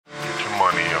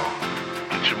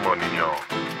money on.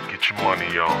 Get your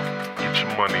money on. Get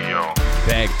your money on.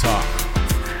 Bag talk.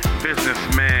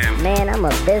 Businessman. Man, I'm a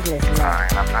businessman. I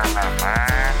ain't nothing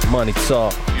that, man. Money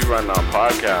talk. You run our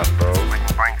podcast, bro. We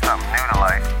can bring something new to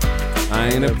life. I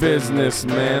ain't a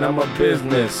businessman, I'm a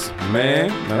businessman.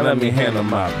 Now let me handle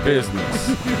my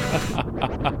business.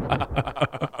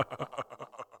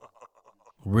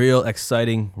 Real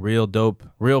exciting, real dope,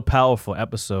 real powerful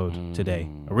episode today.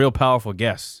 A real powerful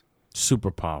guest.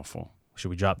 Super powerful. Should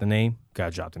we drop the name?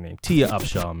 Gotta drop the name. Tia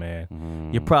Upshaw, man.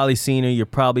 You probably seen her, you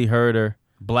probably heard her.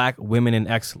 Black Women in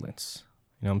Excellence.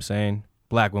 You know what I'm saying?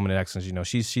 Black Women in Excellence. You know,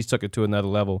 she's took it to another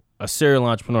level. A serial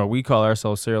entrepreneur. We call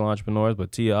ourselves serial entrepreneurs,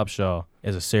 but Tia Upshaw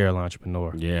is a serial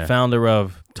entrepreneur. Yeah. Founder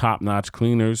of Top Notch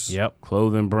Cleaners. Yep.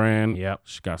 Clothing brand. Yep.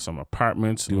 She got some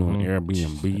apartments doing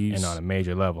Airbnbs. and on a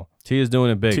major level. Tia's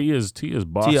doing it big. Tia's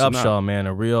bossing Tia up. Upshaw, man,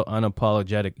 a real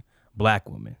unapologetic black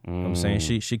woman. You know what I'm saying?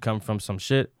 She come from some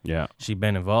shit. Yeah. She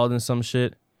been involved in some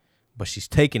shit, but she's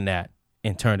taken that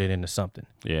and turned it into something.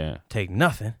 Yeah. Take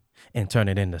nothing and turn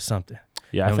it into something.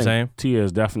 Yeah, You know I what I'm saying? think Tia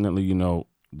is definitely,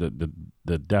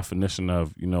 the definition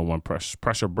of, when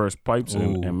pressure bursts pipes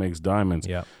and makes diamonds.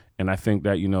 Yeah. And I think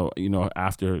that,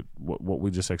 after what we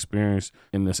just experienced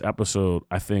in this episode,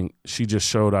 I think she just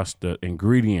showed us the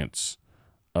ingredients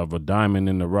of a diamond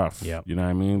in the rough. Yep. You know what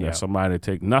I mean? Yep. That somebody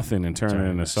take nothing and turn it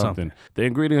into something. The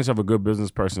ingredients of a good business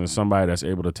person is somebody that's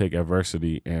able to take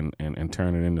adversity and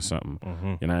turn it into something.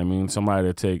 You know what I mean? Somebody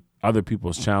to take other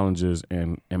people's challenges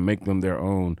and make them their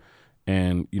own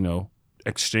and,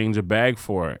 exchange a bag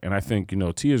for it. And I think,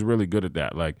 Tia's really good at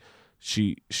that. Like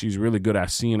she's really good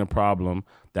at seeing a problem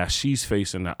that she's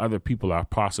facing that other people are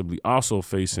possibly also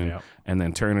facing and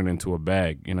then turn it into a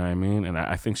bag. You know what I mean? And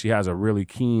I think she has a really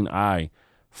keen eye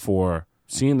for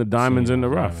seeing the diamonds in the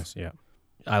rough. Yeah.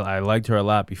 I liked her a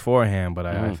lot beforehand, but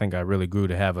I think I really grew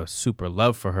to have a super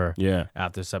love for her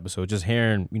after this episode. Just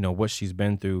hearing, what she's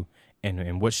been through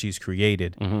and what she's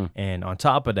created. And on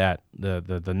top of that,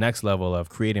 the next level of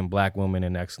creating black women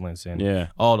in excellence and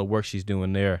all the work she's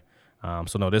doing there.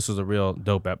 So no, this was a real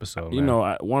dope episode.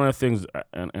 One of the things,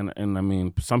 and I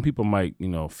mean, some people might,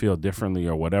 feel differently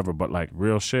or whatever, but like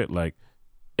real shit, like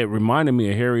it reminded me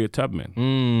of Harriet Tubman.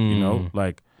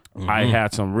 I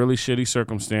had some really shitty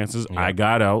circumstances. I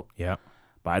got out,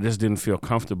 but I just didn't feel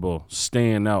comfortable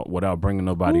staying out without bringing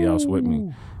nobody else with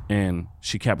me. And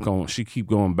she kept going. She keep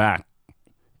going back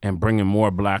and bringing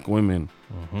more black women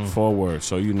forward.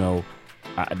 So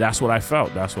that's what I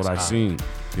felt. That's what I seen.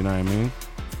 You know what I mean?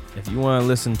 If you want to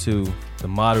listen to the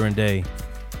modern day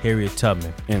Harriet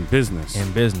Tubman in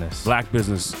business, black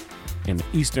business in the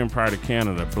eastern part of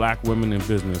Canada, black women in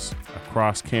business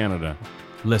across Canada,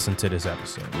 listen to this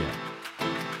episode.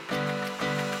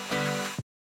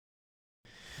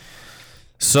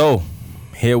 So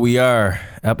here we are,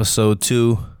 episode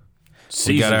 2.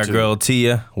 We got our girl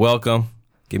Tia. Welcome.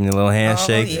 Give me a little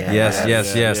handshake.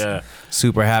 Yes.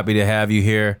 Super happy to have you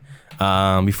here.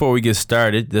 Before we get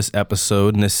started, this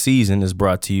episode and this season is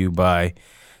brought to you by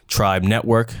Tribe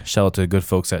Network. Shout out to the good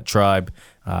folks at Tribe,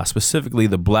 specifically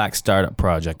the Black Startup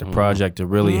Project, a project to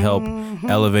really help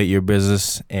elevate your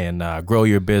business and grow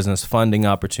your business, funding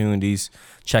opportunities.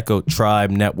 Check out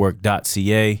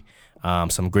tribenetwork.ca.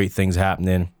 Some great things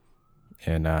happening.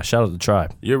 And shout out to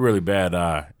Tribe. You're a really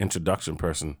bad introduction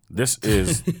person. This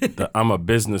is the I'm a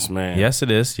Businessman. Yes, it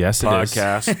is.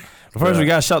 Podcast. First, we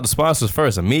got to shout the sponsors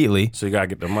first immediately. So you got to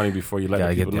get the money before you let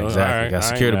the people know. Exactly. Got to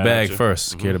secure the bag first.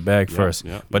 Secure the bag first.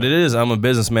 But it is I'm a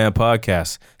Businessman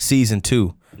podcast, season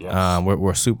 2. Yes.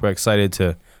 We're super excited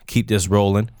to keep this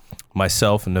rolling.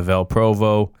 Myself and Novell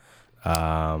Provo.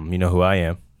 You know who I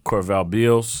am. Corval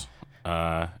Beals.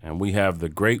 And we have the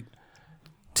great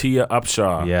Tia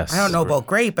Upshaw. Yes. I don't know about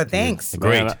great, but thanks.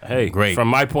 Great. Man, hey, great. From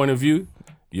my point of view,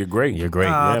 you're great. You're great.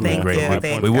 Oh, thank great. you.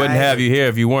 Thanks, we wouldn't guys. have you here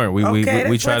if you weren't. We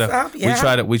try that's what's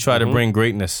up, we try to bring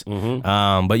greatness.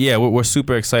 But yeah, we're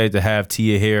super excited to have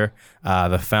Tia here,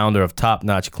 the founder of Top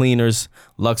Notch Cleaners,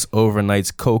 Lux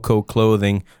Overnights, Coco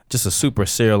Clothing, just a super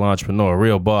serial entrepreneur, a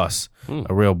real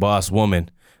boss woman.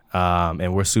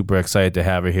 And we're super excited to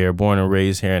have her here. Born and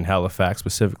raised here in Halifax,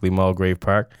 specifically Mulgrave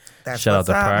Park. Shout out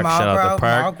to Park. Shout out to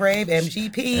Park. Mulgrave,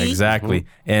 MGP. Exactly.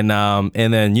 And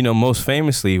then, most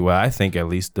famously, well, I think at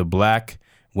least, the Black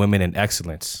Women in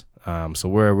Excellence. So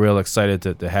we're real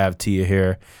excited to have Tia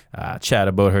here, chat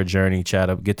about her journey,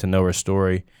 get to know her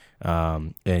story,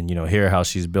 and hear how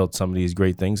she's built some of these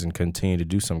great things and continue to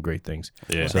do some great things.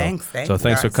 Yeah. So,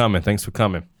 thanks for coming. Thanks for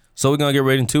coming. So we're gonna get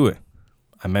right into it.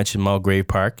 I mentioned Mulgrave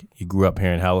Park. You grew up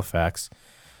here in Halifax.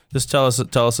 Just tell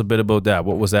us a bit about that.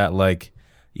 What was that like?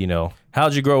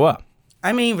 How'd you grow up?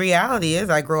 I mean, reality is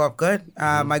I grew up good.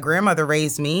 My grandmother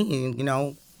raised me,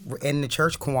 and, in the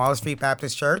church, Cornwallis Street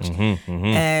Baptist Church.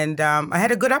 And I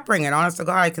had a good upbringing. Honest to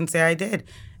God, I can say I did.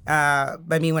 I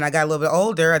mean, when I got a little bit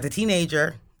older, as a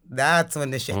teenager, that's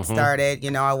when the shit started.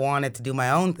 You know, I wanted to do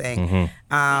my own thing.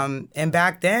 And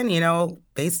back then, you know,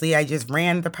 basically I just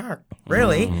ran the park,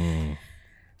 really.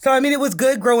 So, I mean, it was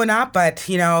good growing up, but,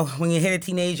 you know, when you hit a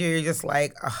teenager, you're just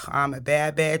like, oh, I'm a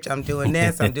bad bitch. I'm doing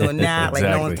this. I'm doing that. Exactly.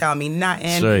 Like, no one's telling me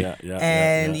nothing.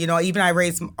 Sure. You know, even I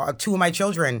raised 2 of my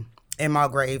children in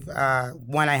Mulgrave.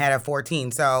 One I had at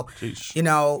 14. So, you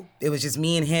know, it was just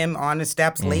me and him on the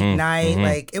steps late night.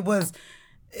 Like, it was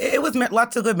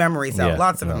lots of good memories, though.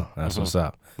 Lots of them. That's what's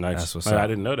up. Nice. That's what's up. I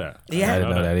didn't know that. Yeah. I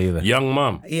didn't know that either. Young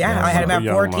mom. Yeah, I had him at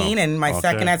Young 14 mom. and my Okay.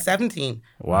 second at 17.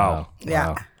 Wow.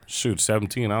 Yeah. Shoot,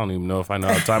 17. I don't even know if I know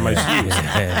how to tie my shoes.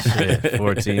 Yeah, shit.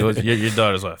 14. Your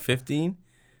daughter's what, 15?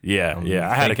 Yeah.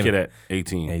 I had a kid at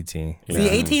 18. 18. See,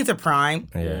 18's a prime.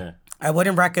 Yeah. I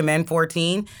wouldn't recommend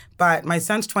 14, but my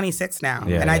son's 26 now,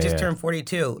 Yeah, and I yeah, just yeah. turned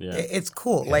 42. Yeah. It's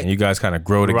cool. Like, And you guys kind of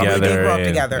grow Right. together. we did grow up and-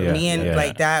 together. yeah, Me and yeah.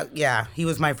 like that, yeah, he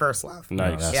was my first love.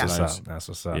 Nice. That's Yeah. what's Nice. up. That's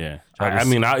what's up. Yeah. I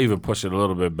mean, I'll even push it a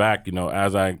little bit back, you know,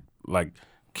 as I, like,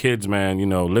 kids, man, you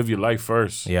know, live your life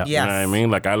first. Yeah. You know Yes. what I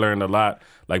mean? Like, I learned a lot,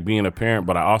 like, being a parent,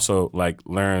 but I also, like,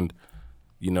 learned,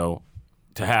 you know,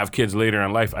 to have kids later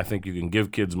in life, I think you can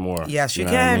give kids more. Yes, you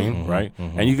know what I can. mean? Right?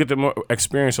 And you get to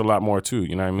experience a lot more, too.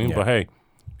 You know what I mean? Yeah. But, hey,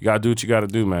 you got to do what you got to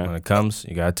do, man. When it comes,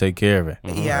 you got to take care of it.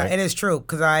 Yeah, it is true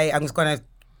because I'm just going to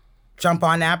jump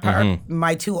on that part.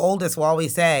 My 2 oldest will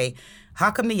always say, how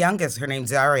come the youngest, her name's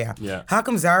Zaria, Yeah. how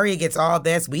come Zaria gets all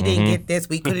this? We didn't get this.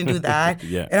 We couldn't do that.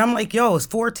 Yeah. And I'm like, yo, it's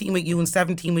 14 with you and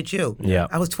 17 with you. Yeah.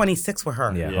 I was 26 with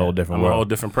her. Yeah, whole different I'm world. a whole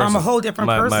different person. I'm a whole different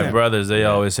person. My brothers, they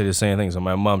always say the same thing. So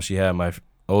my mom, she had my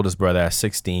oldest brother at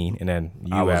 16, and then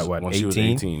you I was, at what, when 18? she was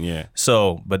 18, yeah.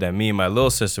 So, but then me and my little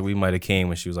sister, we might have came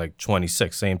when she was like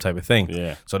 26, same type of thing.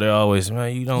 Yeah. So they're always,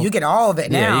 man, you don't. You get all of it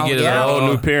Yeah, now. you get it A all. whole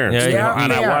new parents. Yeah, you know, yeah.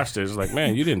 and I Yeah. watched it. It's like,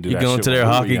 man, you didn't do You that go shit into when their we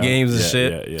were hockey young. games and Yeah,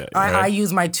 shit. Yeah. I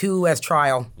use my 2 as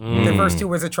trial. The first 2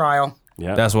 was a trial.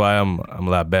 Yeah. That's why I'm a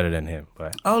lot better than him.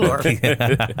 But Oh, Lord.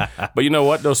 But you know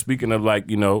what, though? Speaking of, like,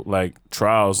 you know, like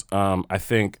trials, I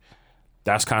think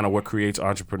that's kind of what creates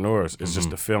entrepreneurs. It's just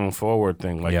the feeling forward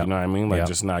thing. Like, Yep. you know what I mean? Like, Yep.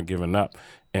 just not giving up.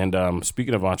 And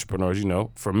speaking of entrepreneurs, you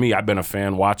know, for me, I've been a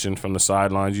fan watching from the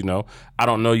sidelines, you know. I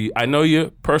don't know you. I know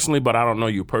you personally, but I don't know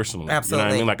you personally. You know what I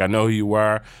Absolutely. mean? Like, I know who you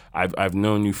are. I've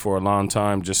known you for a long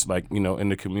time, just like, you know, in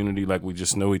the community, like we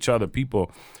just know each other,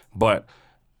 people. But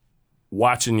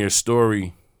watching your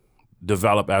story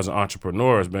develop as an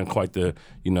entrepreneur has been quite the,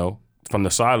 you know, from the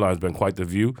sidelines, been quite the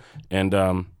view.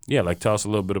 And yeah, like, tell us a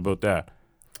little bit about that.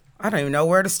 I don't even know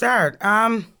where to start.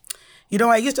 You know,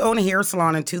 I used to own a hair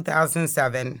salon in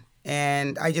 2007,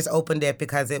 and I just opened it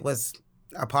because it was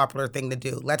a popular thing to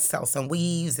do. Let's sell some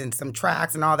weaves and some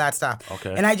tracks and all that stuff.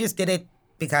 Okay. And I just did it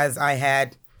because I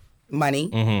had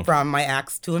money from my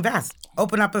ex to invest.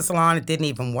 Open up a salon, it didn't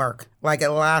even work. Like, it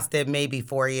lasted maybe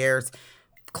 4 years.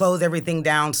 Closed everything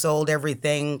down, sold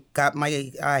everything, got my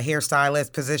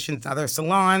hairstylist positioned in other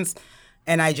salons,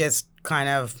 and I just kind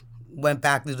of went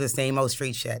back to the same old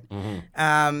street shit.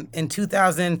 In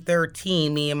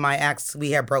 2013, me and my ex,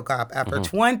 we had broke up. After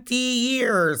 20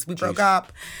 years, we broke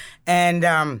up, and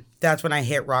that's when I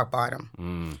hit rock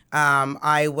bottom.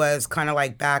 I was kind of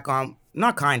like back on,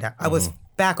 not kind of, I was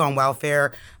back on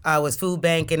welfare. I was food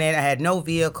banking it. I had no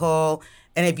vehicle,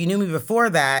 and if you knew me before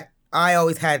that, I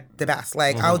always had the best.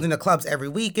 Like, I was in the clubs every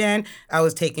weekend. I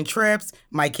was taking trips.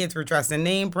 My kids were dressed in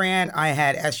name brand. I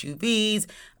had SUVs.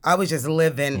 I was just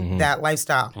living that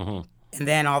lifestyle. And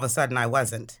then all of a sudden, I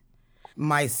wasn't.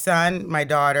 My son, my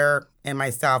daughter, and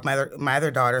myself, my other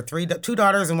daughter, 2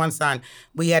 daughters and 1 son,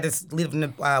 we had to live in a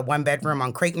 1-bedroom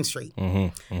on Creighton Street.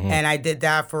 And I did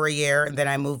that for a year. And then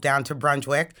I moved down to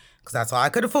Brunswick, because that's all I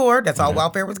could afford. That's all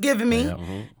welfare was giving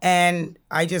me. And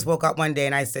I just woke up one day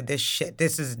and I said,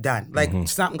 this is done. Like,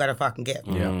 something got to fucking give.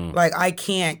 Like, I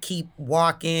can't keep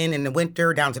walking in the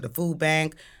winter down to the food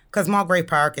bank, because Mulgrave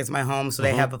Park is my home, so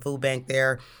they have a food bank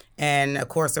there. And, of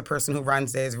course, the person who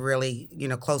runs it is really, you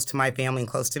know, close to my family and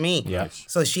close to me. Yes.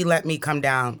 So she let me come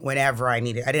down whenever I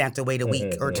needed. I didn't have to wait a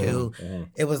week or 2.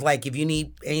 It was like, if you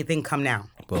need anything, come now.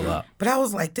 pull up. But I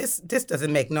was like, this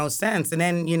doesn't make no sense. And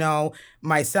then, you know,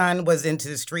 my son was into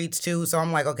the streets too. So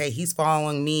I'm like, okay, he's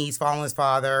following me. He's following his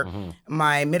father.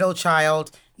 My middle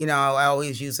child, you know, I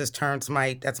always use this term.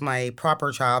 That's my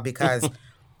proper child because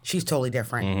she's totally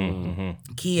different.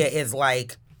 Kia is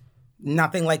like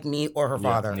nothing like me or her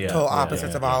father. Total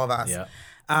opposites of all of us.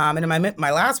 And then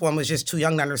my last one was just too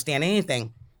young to understand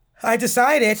anything. I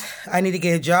decided I need to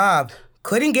get a job.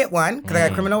 Couldn't get one because I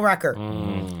had a criminal record.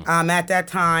 At that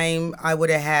time, I would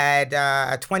have had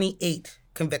a 28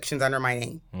 convictions under my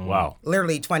name. Wow.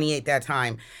 Literally 28 that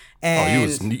time.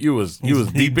 And you was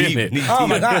deep in it. Oh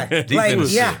my God. Like,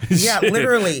 yeah,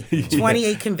 literally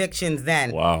 28 convictions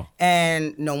then. Wow.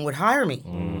 And no one would hire me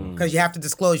because you have to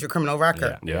disclose your criminal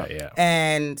record. Yeah.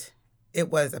 And it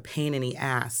was a pain in the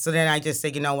ass. So then I just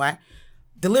said, you know what?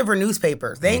 Deliver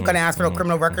newspapers. They ain't going to ask for a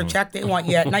criminal record check. They want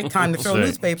you at nighttime to throw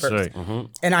newspapers.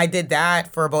 And I did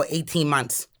that for about 18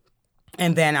 months.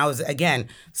 And then I was, again,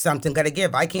 something got to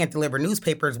give. I can't deliver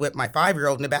newspapers with my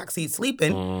 5-year-old in the backseat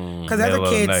sleeping. Because the other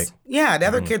kids, the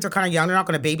other kids are kind of young. They're not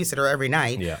going to babysit her every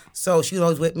night. Yeah. So she was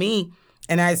always with me.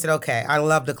 And I said, okay, I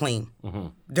love to clean.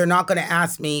 They're not going to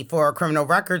ask me for a criminal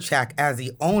record check as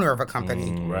the owner of a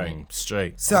company. Right.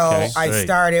 Straight. So I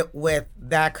started with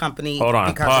that company. Hold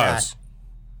on, because pause. of that.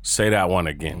 Say that one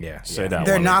again. Yeah. Say that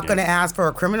They're one not again. going to ask for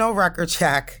a criminal record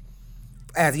check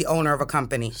as the owner of a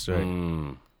company.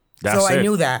 Straight. That's So it. I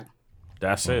knew that.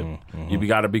 That's it. You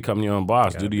got to become your own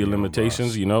boss. Due to your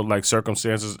limitations, like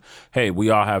circumstances. Hey, we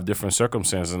all have different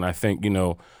circumstances. And I think,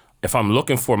 if I'm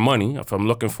looking for money, if I'm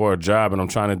looking for a job and I'm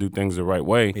trying to do things the right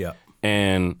way,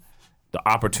 and the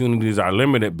opportunities are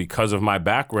limited because of my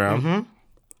background,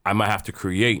 I might have to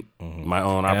create my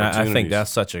own opportunities. And I think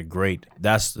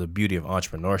that's the beauty of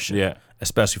entrepreneurship. Yeah.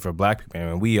 Especially for Black people. I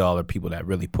mean, we all are people that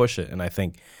really push it. And I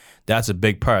think that's a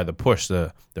big part of the push,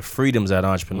 the freedoms that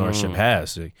entrepreneurship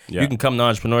has. You can come to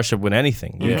entrepreneurship with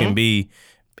anything. You can be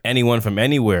anyone from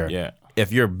anywhere. Yeah.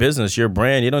 If your business, your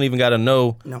brand, you don't even got to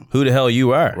know who the hell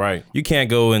you are. Right. You can't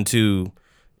go into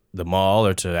the mall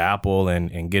or to Apple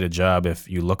and get a job if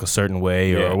you look a certain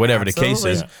way or whatever the case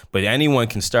is. But anyone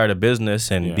can start a business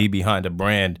and be behind a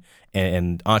brand,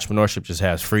 and entrepreneurship just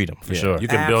has freedom for sure. You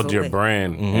can build your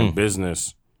brand and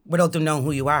business Without them knowing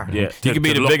who you are. Yeah, you could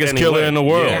be the biggest killer in the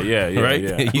world. Yeah, right?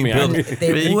 Yeah. You build,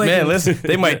 man, listen,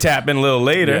 they might tap in a little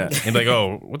later and be like,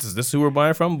 oh, what's this? Who we're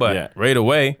buying from? But right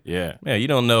away, man, you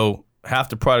don't know half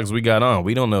the products we got on.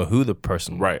 We don't know who the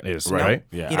person is, right?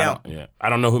 Yeah, You don't. I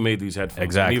don't know who made these headphones.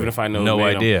 Exactly. And even if I know, No who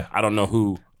made idea. them, I don't know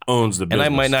who owns the business.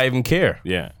 And I might not even care.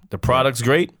 Yeah, The product's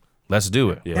great. Let's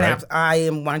do it. Yeah. And Right? I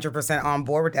am 100% on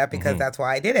board with that because that's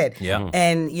why I did it. Yeah.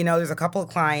 And, there's a couple of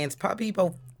clients, probably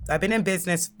both. I've been in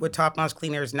business with Top Notch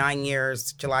Cleaners 9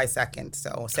 years, July 2nd,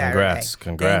 so Saturday.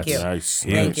 Congrats. Thank you. Nice.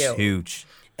 Thank you. Huge.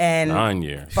 And 9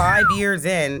 years. 5 years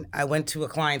in, I went to a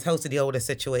client's house to deal with a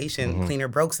situation. Cleaner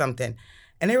broke something.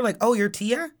 And they were like, oh, you're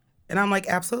Tia? And I'm like,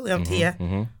 absolutely, I'm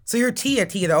Tia. So you're Tia,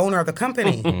 the owner of the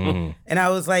company. And I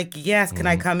was like, yes, can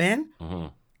I come in?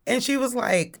 And she was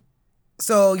like,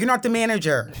 so you're not the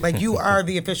manager. Like, you are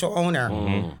the official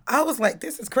owner. I was like,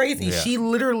 this is crazy. Yeah. She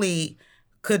literally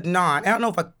could not. I don't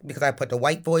know because I put the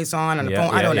white voice on the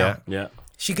phone. I don't know. Yeah.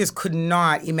 She just could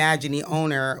not imagine the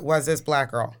owner was this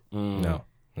Black girl. No.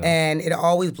 And it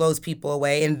always blows people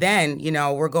away. And then,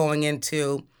 we're going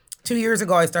into 2 years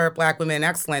ago, I started Black Women in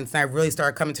Excellence, and I really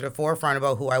started coming to the forefront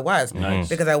about who I was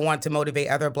because I want to motivate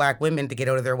other Black women to get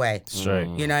out of their way. Straight.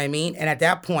 You know what I mean? And at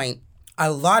that point,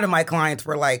 a lot of my clients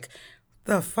were like,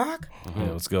 the fuck?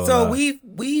 Yeah, what's going So on?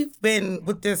 we've been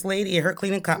with this lady at her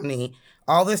cleaning company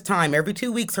all this time. Every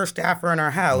 2 weeks, her staff are in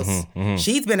our house.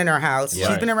 She's been in our house.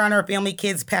 She's been around our family,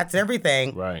 kids, pets,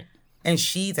 everything. Right. And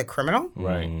she's a criminal?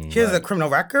 Right. She has a criminal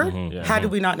record? Yeah. How did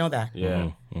we not know that?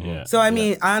 Yeah. Yeah. So, I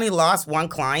mean, I only lost one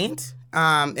client,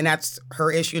 and that's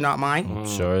her issue, not mine.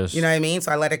 Sure is. You know what I mean?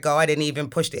 So I let it go. I didn't even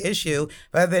push the issue.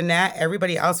 But other than that,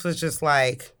 everybody else was just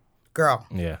like, girl,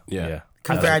 Yeah. Yeah.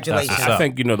 congratulations. That's I what's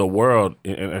think the world,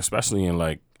 and especially in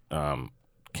like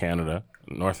Canada,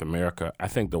 North America, I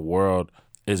think the world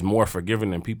is more forgiving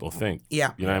than people think.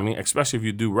 Yeah. You know what I mean? Especially if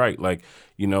you do right. Like,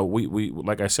 we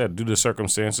like I said, due to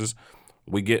circumstances,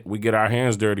 we get our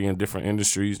hands dirty in different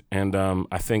industries, and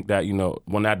I think that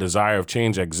when that desire of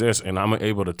change exists, and I'm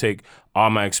able to take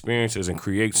all my experiences and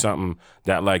create something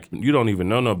that like you don't even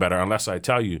know no better unless I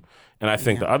tell you. And I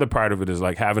think the other part of it is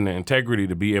like having the integrity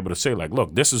to be able to say like,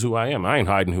 look, this is who I am. I ain't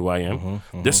hiding who I am.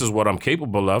 This is what I'm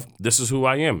capable of. This is who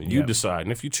I am. You decide,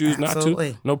 and if you choose not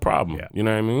Absolutely. to, no problem. Yeah. You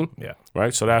know what I mean? Yeah.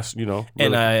 Right. So that's really,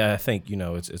 And I think,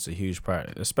 it's a huge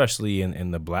part, especially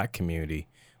in the Black community.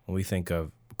 When we think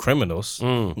of criminals,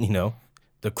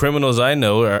 the criminals I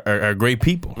know are great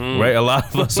people, right? A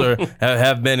lot of us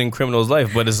have been in criminals'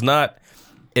 life, but it's not.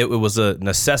 It was a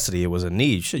necessity. It was a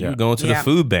need. Shit, you going to the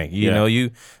food bank.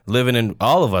 You living in,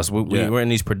 all of us, we're in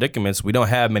these predicaments. We don't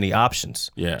have many options.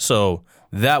 Yeah. So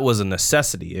that was a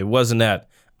necessity. It wasn't that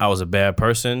I was a bad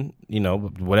person,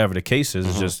 whatever the case is.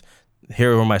 It's just,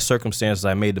 here were my circumstances.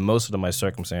 I made the most of my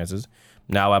circumstances.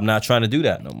 Now I'm not trying to do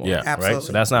that no more. Yeah. Right? Absolutely.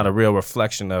 So that's not a real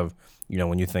reflection of,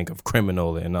 when you think of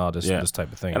criminal and all this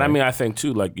type of thing. And right? I mean, I think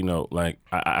too, like,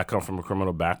 I come from a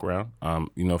criminal background.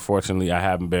 Fortunately, I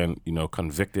haven't been,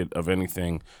 convicted of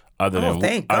anything other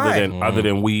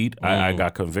than weed. I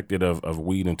got convicted of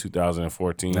weed in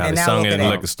 2014. Now they sung it in the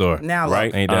liquor store. Now,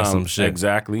 right? Ain't that some shit?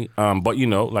 Exactly. But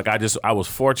I was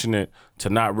fortunate to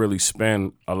not really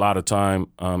spend a lot of time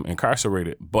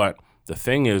incarcerated. But the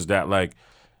thing is that, like,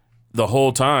 the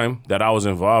whole time that I was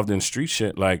involved in street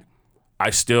shit, like, I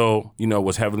still,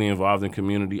 was heavily involved in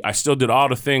community. I still did all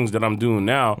the things that I'm doing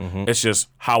now. It's just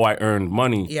how I earned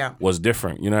money was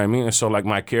different. You know what I mean? And so, like,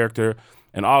 my character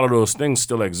and all of those things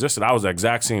still existed. I was the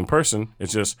exact same person.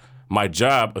 It's just my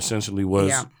job essentially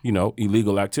was,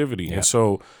 illegal activity. Yeah. And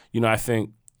so, I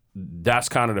think that's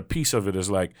kind of the piece of it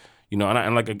is like, I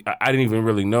didn't even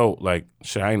really know, like,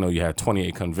 shit, I didn't know you had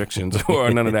 28 convictions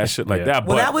or none of that shit like that.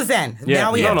 Well, but, that was then.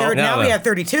 Now we have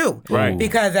 32. Right.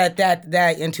 Because at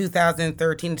that in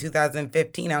 2013,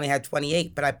 2015, I only had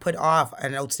 28, but I put off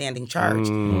an outstanding charge.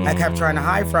 I kept trying to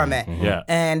hide from it. Yeah.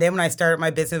 And then when I started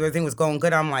my business, everything was going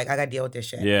good. I'm like, I got to deal with this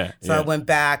shit. Yeah. So I went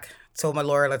back. Told my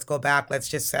lawyer, let's go back. Let's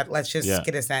just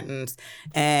get a sentence.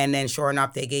 And then sure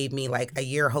enough, they gave me like a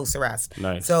year house arrest.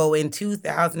 Nice. So in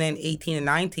 2018 and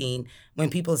 19, when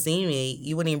people see me,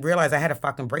 you wouldn't even realize I had a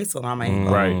fucking bracelet on my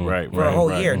ankle. Right. For a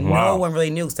whole year. Wow. No one really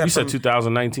knew. You said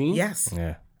 2019? Yes.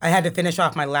 Yeah. I had to finish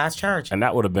off my last charge. And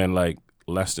that would have been like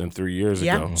less than 3 years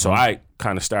ago. So I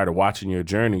kind of started watching your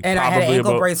journey. And I had an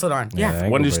ankle bracelet on. Yeah.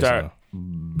 When did you start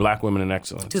Black Women in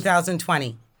Excellence?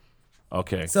 2020.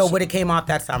 Okay. So when it came off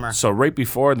that summer. So right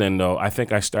before then, though, I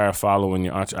think I started following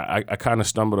your. I kind of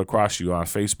stumbled across you on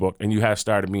Facebook, and you had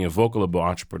started being vocal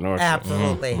about entrepreneurship.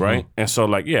 Absolutely. Right. And so,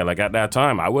 like at that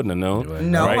time, I wouldn't have known.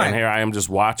 No right? one. And here I am, just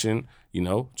watching.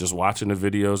 Just watching the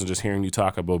videos and just hearing you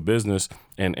talk about business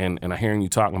and hearing you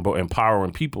talking about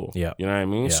empowering people. Yeah. You know what I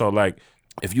mean? Yeah. So like,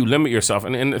 if you limit yourself,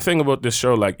 and the thing about this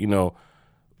show, like,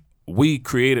 we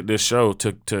created this show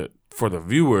to for the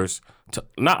viewers.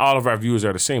 Not all of our viewers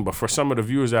are the same, but for some of the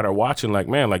viewers that are watching, like,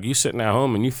 man, like, you sitting at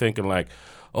home and you thinking like,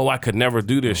 oh, I could never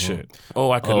do this shit.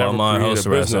 Oh, I could never create a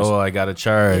business. Oh, I got to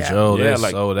charge. Yeah. Oh, this.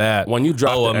 Like, oh, that. When you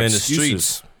drop I'm the in the excuses,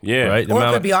 streets. Yeah. Right? Or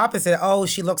it could be opposite. Oh,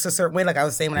 she looks a certain way. Like I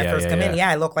was saying when I first come in. Yeah,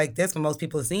 I look like this when most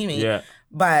people see me. Yeah.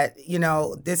 But,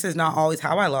 this is not always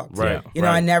how I looked. Right.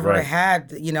 I never had,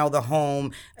 the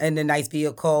home and the nice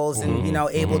vehicles and,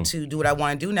 able to do what I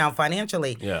want to do now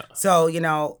financially. Yeah. So,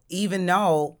 even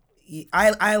though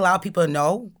I allow people to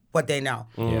know what they know.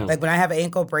 Like when I have an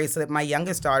ankle bracelet, my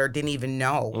youngest daughter didn't even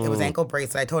know it was ankle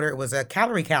bracelet. I told her it was a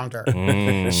calorie counter.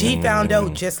 She found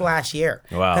out just last year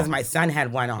because my son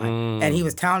had one on, and he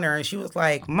was telling her, and she was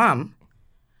like, "Mom,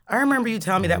 I remember you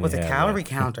telling me that was a calorie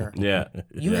counter. Yeah.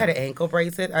 You had an ankle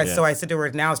bracelet." So I said to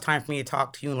her, "Now it's time for me to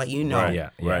talk to you and let you know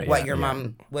what your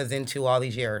mom was into all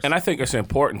these years." And I think it's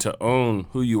important to own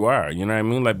who you are. You know what I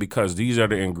mean? Like, because these are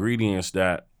the ingredients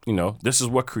that, this is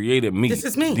what created me. This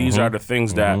is me. These are the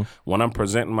things that when I'm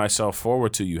presenting myself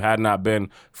forward to you, had not been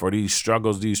for these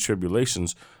struggles, these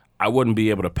tribulations, I wouldn't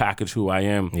be able to package who I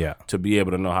am to be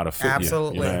able to know how to fit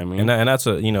Absolutely. you. You know what I mean? And that's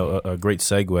a great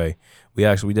segue.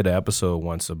 We did an episode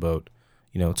once about,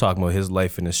 talking about his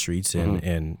life in the streets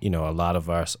and a lot of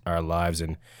our lives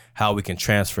and how we can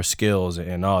transfer skills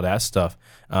and all that stuff.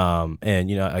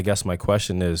 I guess my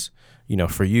question is,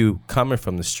 for you coming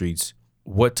from the streets,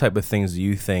 what type of things do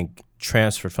you think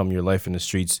transferred from your life in the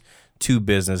streets to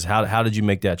business? How did you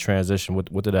make that transition?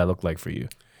 What did that look like for you?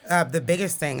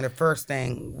 The first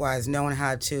thing was knowing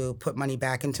how to put money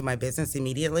back into my business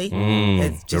immediately.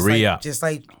 It's just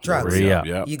like drugs. You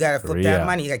got to flip that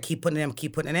money. You got to keep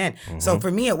putting it in. So for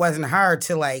me, it wasn't hard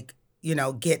to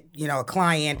get, a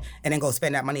client and then go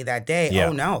spend that money that day.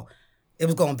 Oh no, it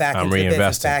was going back into the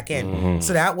business, back in.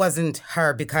 So that wasn't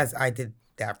hard because I did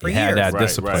that for years. That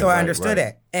discipline. So I understood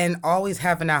it. And always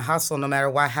having that hustle, no matter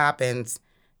what happens,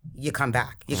 you come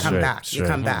back. You come back. You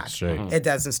come back. It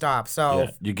doesn't stop. So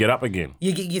you get up again.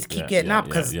 You keep getting up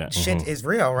because shit is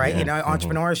real, right?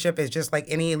 Entrepreneurship is just like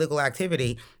any illegal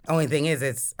activity. Only thing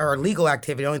is legal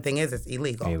activity. Only thing is it's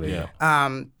illegal.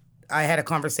 I had a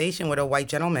conversation with a white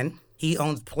gentleman. He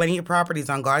owns plenty of properties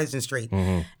on Goddardson Street,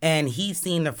 and he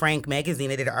seen the Frank magazine.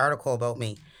 They did an article about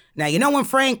me. Now, when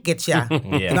Frank gets you,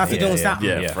 if you're doing something.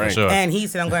 Yeah, Frank. Sure. And he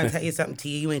said, I'm going to tell you something to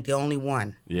you. You ain't the only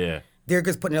one. Yeah. They're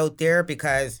just putting it out there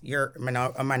because you're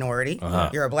a minority.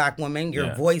 You're a black woman.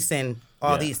 You're voicing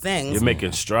all these things. You're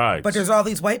making strides. But there's all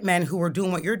these white men who are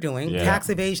doing what you're doing, tax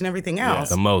evasion, everything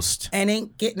else. The most. And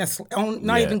ain't getting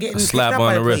even getting a slap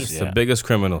on the wrist. Yeah. The biggest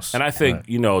criminals. And I think,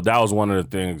 that was one of the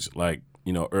things,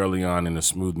 early on in the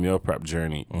Smooth Meal Prep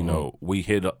journey, we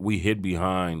hid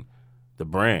behind the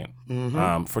brand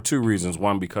for two reasons.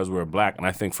 One, because we were black, and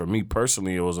I think for me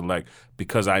personally, it was like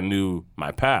because I knew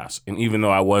my past, and even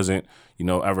though I wasn't,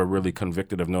 ever really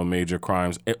convicted of no major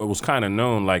crimes, it was kind of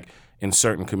known like in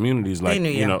certain communities, like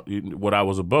what I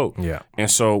was about. Yeah, and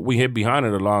so we hid behind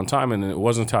it a long time, and it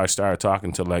wasn't until I started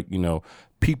talking to like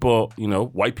people,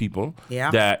 white people,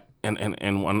 that.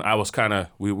 And when I was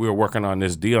we were working on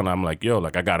this deal, and I'm like, yo,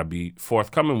 like I gotta be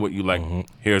forthcoming with you. Like,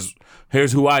 here's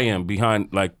who I am behind,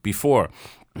 like before.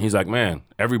 He's like, man,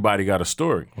 everybody got a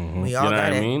story. We all got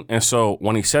what it. I mean? And so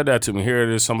when he said that to me, here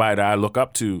it is, somebody that I look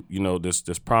up to,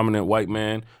 this prominent white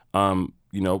man,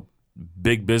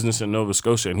 big business in Nova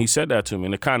Scotia, and he said that to me,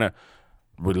 and it kind of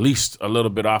released a little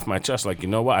bit off my chest. Like, you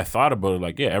know what? I thought about it.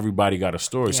 Like, yeah, everybody got a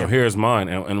story. So here's mine.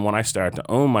 And when I started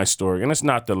to own my story, and it's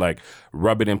not to like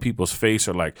rub it in people's face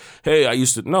or like, hey, I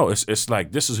used to. No, it's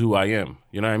like, this is who I am.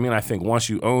 You know what I mean? I think once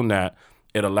you own that,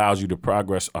 it allows you to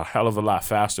progress a hell of a lot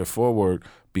faster forward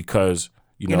because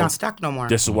you're not stuck no more.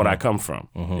 This is what I come from.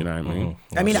 You know what I mean?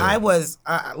 I mean, I was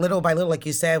little by little, like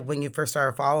you said, when you first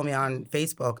started following me on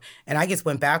Facebook, and I just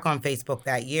went back on Facebook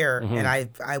that year, and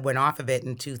I went off of it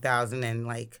in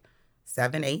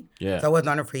 2007, 8. Yeah. So I wasn't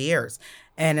on it for years.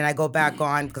 And then I go back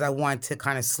on because I want to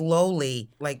kind of slowly,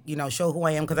 like, show who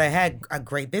I am because I had a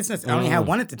great business. I only had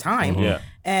one at the time. Yeah.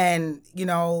 And,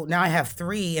 now I have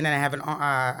 3, and then I have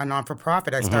a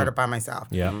non-for-profit I started by myself.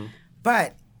 Yeah.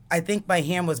 But I think my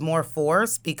hand was more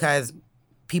forced because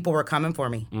people were coming for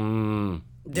me.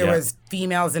 There was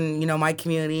females in, my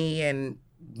community and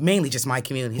mainly just my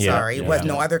community, sorry. It was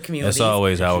no other community. That's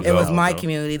always how it goes. It was my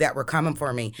community that were coming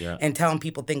for me Yeah. and telling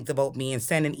people things about me and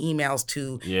sending emails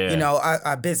to,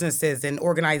 businesses and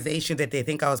organizations that they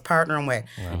think I was partnering with.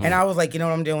 And I was like, you know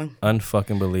what I'm doing?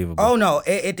 Unfucking believable. Oh, no,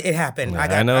 it happened. I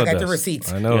got the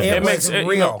receipts. I know it this. was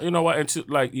real. You know what? And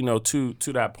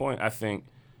to that point, I think,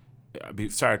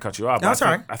 sorry to cut you off. No,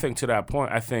 sorry. I think to that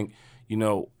point, I think,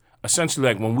 essentially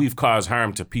like when we've caused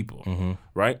harm to people,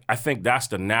 right? I think that's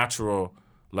the natural,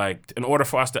 like in order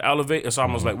for us to elevate, it's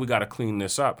almost like we got to clean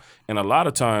this up. And a lot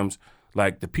of times,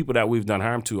 like the people that we've done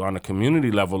harm to on the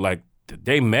community level, like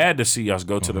they mad to see us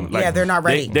go to them. Like, they're not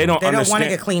ready. They don't want to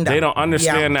get cleaned up. They don't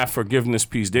understand that forgiveness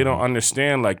piece. They don't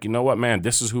understand, like, you know what, man,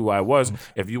 this is who I was.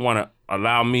 If you want to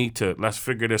allow me to, let's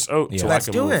figure this out so Let's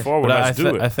I can do move it. forward. But Let's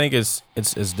do it. I think it's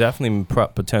definitely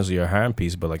potentially a harm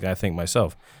piece, but like I think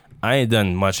myself, I ain't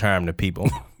done much harm to people.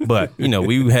 But,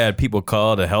 we had people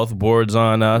call the health boards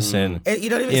on us and sometimes you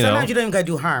don't even gotta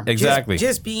do harm. Exactly.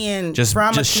 Just being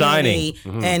from a shining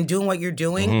and doing what you're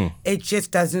doing, it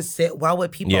just doesn't sit well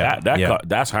with people. Yeah,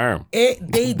 that's harm. It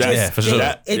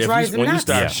drives them when nuts.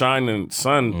 you start shining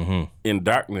sun in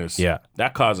darkness,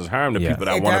 that causes harm to people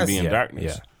that want to be in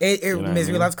darkness.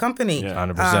 Misery loves company.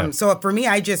 100%. So for me,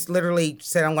 I just literally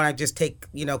said I'm going to just take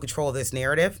control of this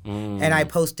narrative, and I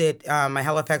posted my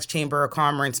Halifax Chamber of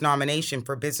Commerce nomination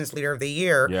for Business Leader of the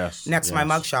Year next to my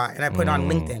mugshot, and I put it on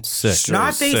LinkedIn. Sick.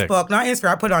 Not Facebook, not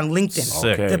Instagram. I put it on LinkedIn,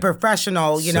 Sick. the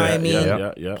professional,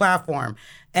 platform.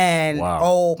 And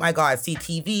oh my God,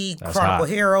 CTV, Chronicle hot.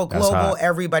 Hero, That's Global, hot.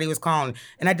 everybody was calling.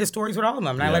 And I did stories with all of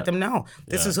them. And I let them know,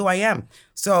 this is who I am.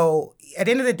 So at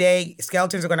the end of the day,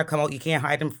 skeletons are going to come out. You can't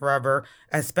hide them forever,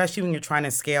 especially when you're trying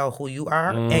to scale who you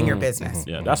are and your business.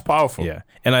 Yeah, that's powerful. Yeah.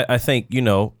 And I think,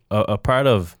 a part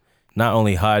of not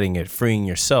only hiding it, freeing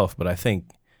yourself, but I think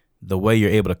the way you're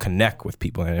able to connect with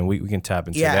people, and we can tap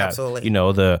into that. Absolutely.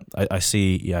 I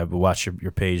see, I've watched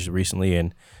your page recently,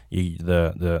 and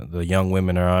the young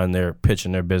women are on there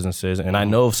pitching their businesses, and I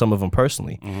know of some of them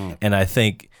personally, and I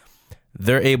think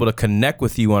they're able to connect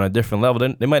with you on a different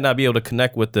level. They might not be able to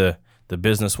connect with the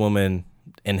businesswoman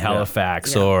in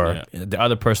Halifax or the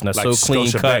other person that's like so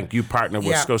clean cut. Bank. You partnered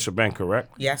with Scotiabank,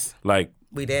 correct? Yes. Like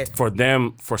we did. For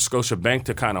Scotiabank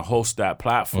to kind of host that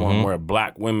platform where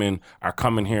black women are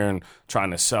coming here and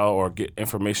trying to sell or get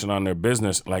information on their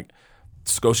business, like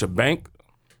Scotiabank,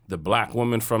 the black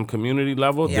woman from community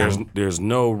level, there's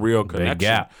no real connection. Big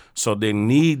gap. So they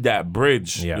need that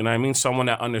bridge. Yeah. You know what I mean? Someone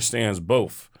that understands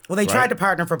both. Well, they tried to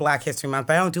partner for Black History Month,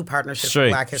 but I don't do partnerships for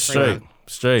Black History Month.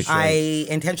 Straight. I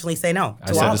intentionally say no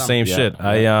to I said all the of them. same shit.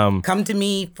 Come to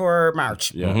me for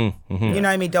March. Yeah. You know what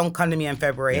I mean? Don't come to me in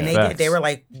February. And they were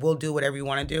like, we'll do whatever you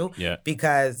want to do. Yeah.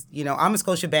 Because, I'm a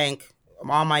Scotiabank.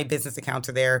 All my business accounts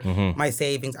are there. My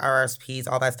savings, RSPs,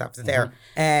 all that stuff is there.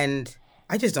 And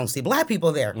I just don't see black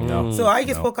people there. So I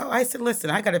just spoke up. I said, listen,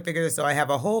 I got to figure this out. I have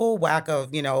a whole whack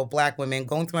of, black women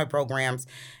going through my programs.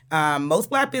 Most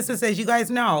black businesses, you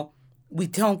guys know, we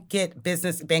don't get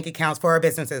business bank accounts for our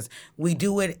businesses. We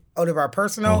do it out of our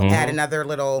personal, add another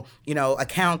little,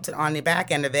 account on the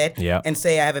back end of it, and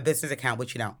say I have a business account,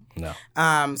 which you don't.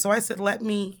 No. So I said, let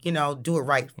me, do it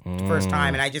right the first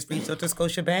time. And I just reached out to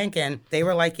Scotiabank, and they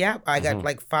were like, yeah, I got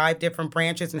like 5 different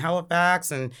branches in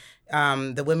Halifax, and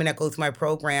the women that go through my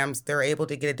programs, they're able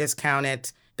to get a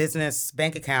discounted business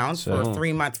bank account for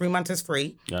 3 months. 3 months is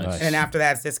free. Nice. And then after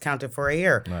that, it's discounted for a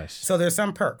year. Nice. So there's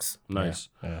some perks. Nice.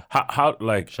 Yeah. How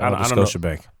like Shout out to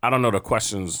Scotiabank. I don't know the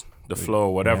questions, the flow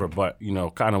or whatever, but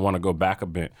kind of want to go back a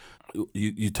bit.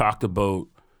 You talked about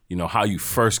how you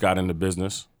first got into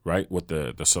business, right, with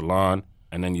the salon,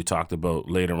 and then you talked about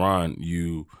later on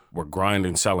you were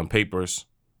grinding, selling papers,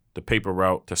 the paper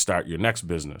route to start your next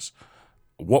business.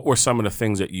 What were some of the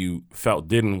things that you felt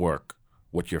didn't work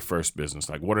with your first business?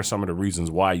 Like, what are some of the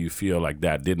reasons why you feel like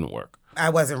that didn't work? I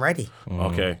wasn't ready.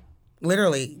 Okay.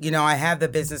 Literally, I have the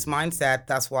business mindset.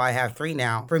 That's why I have 3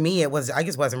 now. For me, I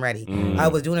just wasn't ready. I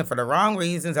was doing it for the wrong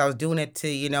reasons. I was doing it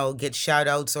to, get shout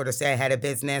outs or to say I had a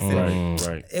business. And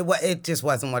Right. It just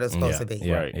wasn't what it was supposed to be.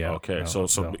 Yeah. Right. Okay. So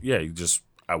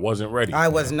I wasn't ready. I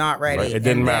was not ready. Right? It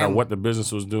didn't matter what the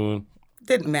business was doing.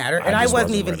 Didn't matter. And I just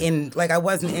wasn't wasn't even ready. I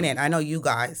wasn't in it. I know you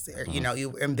guys,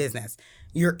 you're in business.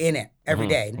 You're in it every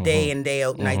day in, day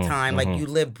out, nighttime. Like you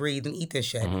live, breathe, and eat this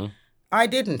shit. I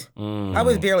didn't. I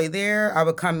was barely there. I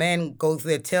would come in, go to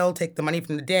the till, take the money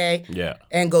from the day,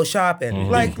 and go shopping.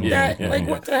 Like that.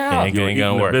 What the hell? You ain't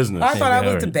gonna work. Business. I thought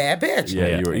I was a bad bitch.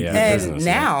 Yeah, you were eating And business.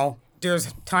 now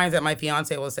there's times that my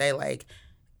fiance will say like,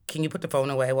 "Can you put the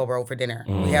phone away while we're out for dinner?"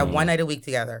 We have one night a week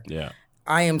together. Yeah.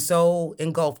 I am so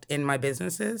engulfed in my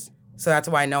businesses, so that's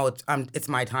why I know it's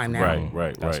my time now.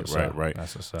 Right. That's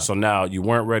what's up. So now you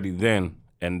weren't ready then,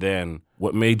 and then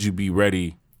what made you be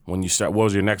ready when you start? What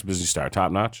was your next business you started?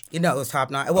 Top Notch? It was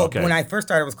Top Notch. Well, when I first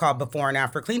started, it was called Before and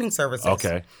After Cleaning Services.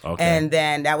 Okay. And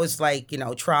then that was like,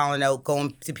 trial and out,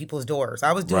 going to people's doors.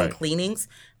 I was doing cleanings,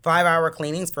 5-hour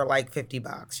cleanings for like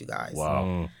 $50, you guys.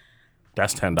 Wow.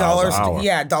 That's $10 an hour.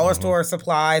 Yeah, dollar store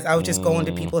supplies. I was just going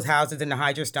to people's houses in the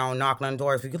Hydrostone, knocking on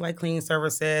doors. We could like cleaning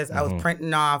services. I was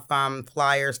printing off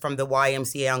flyers from the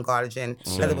YMCA on Gottingen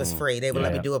because it was free. They would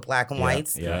let me do it black and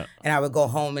whites. Yeah. And I would go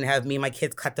home and have me and my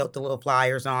kids cut out the little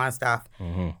flyers and all that stuff.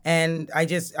 And I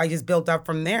just built up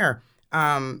from there.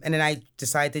 And then I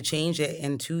decided to change it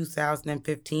in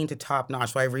 2015 to Top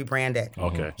Notch, so I rebranded.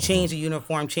 Okay. Change the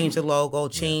uniform, change the logo,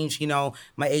 change,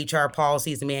 my HR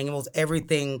policies, the manuals,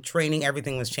 everything, training,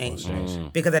 everything was changed.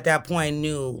 Because at that point I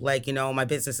knew, my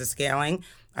business is scaling.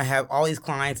 I have all these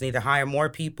clients, I need to hire more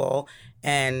people,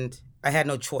 and I had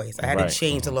no choice. I had to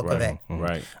change the look of it.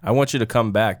 Right. I want you to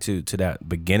come back to that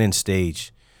beginning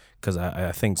stage, because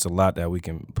I think it's a lot that we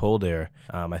can pull there.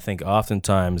 I think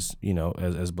oftentimes,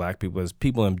 as Black people, as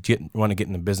people want to get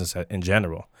into business in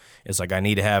general, it's like, I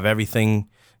need to have everything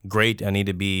great. I need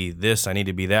to be this. I need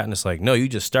to be that. And it's like, no, you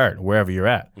just start wherever you're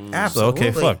at. Absolutely. So,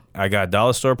 okay, fuck. I got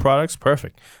dollar store products.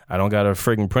 Perfect. I don't got a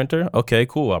friggin' printer. Okay,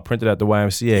 cool. I'll print it at the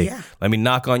YMCA. Yeah. Let me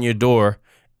knock on your door,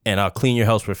 and I'll clean your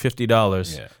house for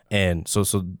 $50. Yeah. And so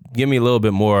give me a little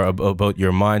bit more about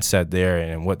your mindset there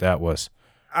and what that was.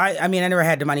 I mean, I never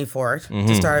had the money for it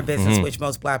to start a business, which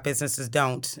most Black businesses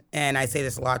don't. And I say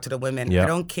this a lot to the women. Yep. I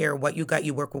don't care what you got,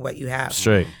 you work with what you have.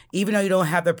 Straight. Even though you don't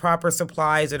have the proper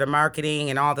supplies or the marketing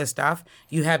and all this stuff,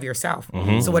 you have yourself.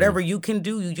 So whatever you can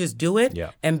do, you just do it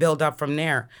and build up from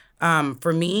there.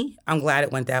 For me, I'm glad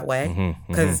it went that way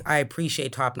because I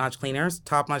appreciate Top Notch Cleaners.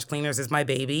 Top Notch Cleaners is my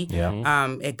baby.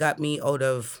 Yeah. It got me out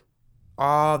of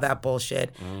all that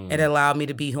bullshit. It allowed me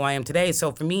to be who I am today.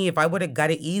 So for me, if I would have got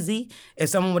it easy, if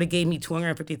someone would have gave me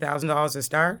 $250,000 to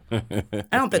start, I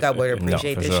don't think I would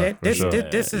appreciate this shit.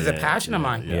 This is a passion of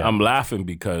mine. Yeah. I'm laughing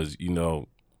because,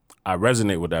 I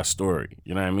resonate with that story.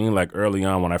 You know what I mean? Like early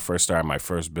on when I first started my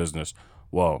first business,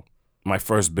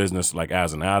 like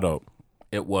as an adult,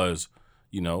 it was,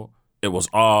 it was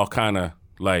all kind of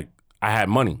like I had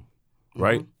money,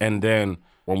 right? And then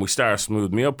when we started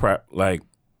Smooth Meal Prep, like,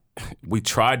 we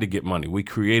tried to get money. We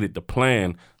created the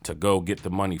plan to go get the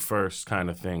money first kind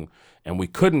of thing, and we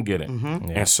couldn't get it.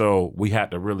 And so we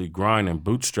had to really grind and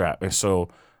bootstrap. And so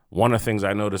one of the things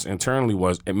I noticed internally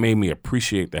was it made me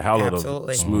appreciate the hell out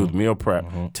of Smooth Meal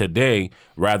Prep today,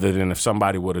 rather than if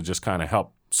somebody would have just kind of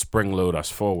helped spring load us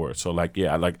forward. So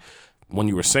when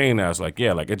you were saying that, I was like,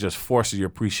 it just forces your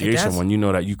appreciation when you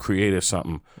know that you created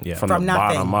something from the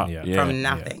bottom up. From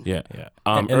nothing. Yeah.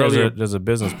 And there's a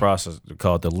business process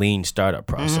called the lean startup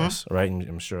process, right? And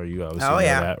I'm sure you obviously know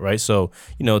that, right? So,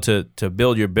 to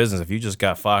build your business, if you just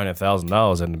got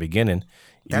 $500,000 in the beginning,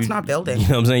 that's not building. You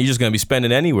know what I'm saying? You're just going to be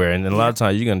spending anywhere. And then a lot of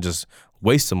times you're going to just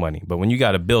waste some money. But when you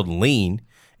got to build lean,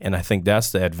 And I think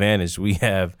that's the advantage we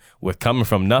have with coming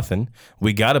from nothing.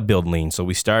 We got to build lean. So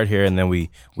we start here and then we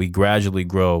gradually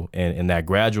grow. And that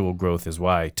gradual growth is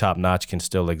why Top Notch can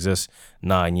still exist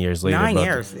 9 years later. 9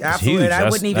 years, absolutely. I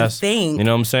wouldn't even think. You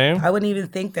know what I'm saying? I wouldn't even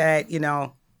think that,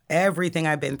 everything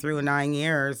I've been through in 9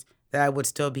 years, that I would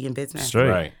still be in business. Straight.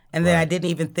 Right. And then I didn't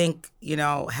even think,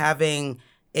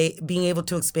 being able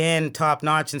to expand Top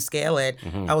Notch and scale it,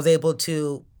 I was able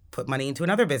to put money into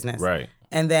another business. Right.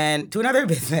 And then to another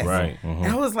business. Right. And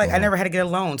I was like, I never had to get a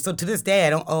loan. So to this day, I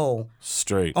don't owe.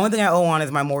 Straight. Only thing I owe on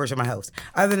is my mortgage on my house.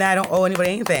 Other than that, I don't owe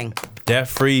anybody anything.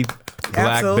 Debt-free black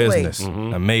Absolutely. business.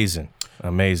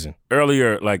 Amazing.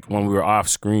 Earlier, like when we were off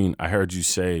screen, I heard you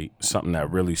say something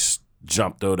that really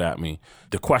jumped out at me.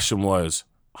 The question was,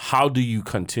 how do you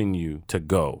continue to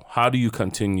go? How do you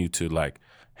continue to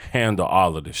handle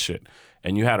all of this shit?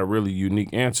 And you had a really unique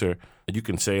answer. You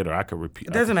can say it or I could repeat.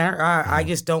 It doesn't matter. I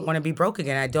just don't want to be broke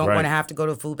again. I don't Right. want to have to go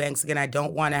to food banks again. I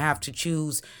don't want to have to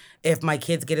choose if my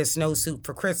kids get a snowsuit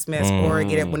for Christmas or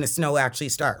get it when the snow actually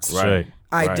starts. Right.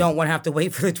 I don't want to have to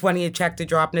wait for the 20th check to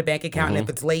drop in the bank account. And if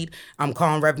it's late, I'm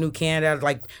calling Revenue Canada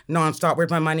nonstop.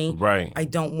 Where's my money? Right. I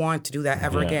don't want to do that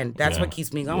ever again. That's what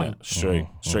keeps me going. Yeah.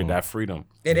 Straight that freedom.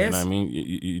 It you is. know what I mean?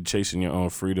 You chasing your own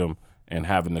freedom and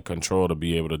having the control to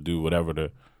be able to do whatever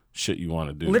the shit you want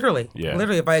to do. Literally. Yeah.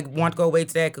 Literally, if I want to go away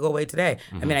today, I could go away today.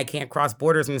 I mean, I can't cross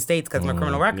borders in the States because of my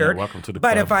criminal record. welcome to the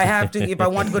But club. if I have to, if I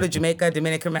want to go to Jamaica,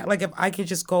 Dominican, if I could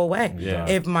just go away. Yeah.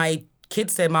 If my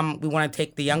kids said, Mom, we want to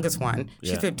take the youngest one.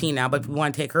 She's 15 now, but we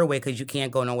want to take her away because you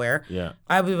can't go nowhere. Yeah.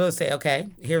 I would be able to say, okay,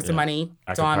 here's the money.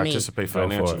 I It's can on me. participate for it.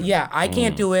 financially. Yeah, I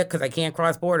can't do it because I can't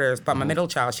cross borders, but my middle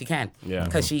child, she can. Yeah.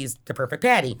 Because she's the perfect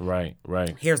patty. Right.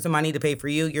 Here's the money to pay for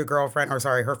you, your girlfriend,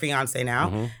 her fiance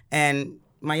now, and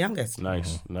my youngest.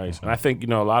 Nice. And I think,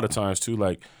 a lot of times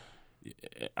too,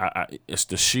 it's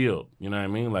the shield, you know what I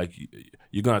mean?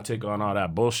 You're going to take on all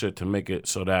that bullshit to make it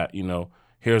so that,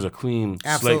 here's a clean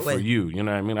slate for you, you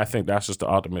know what I mean? I think that's just the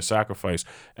ultimate sacrifice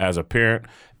as a parent,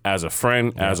 as a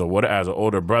friend, as an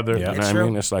older brother, you know what I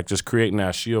mean? It's just creating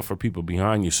that shield for people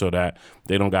behind you so that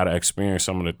they don't got to experience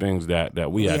some of the things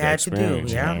that we had to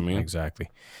experience, you know what I mean? Exactly.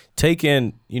 Take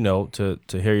in, to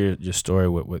hear your story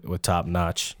with Top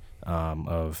Notch,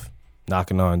 of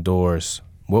knocking on doors.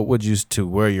 What would you, to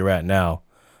where you're at now,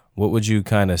 what would you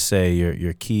kind of say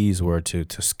your keys were to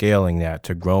scaling that,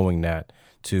 to growing that,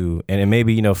 and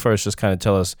maybe, first just kind of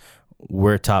tell us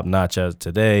where Top Notch is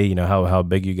today, how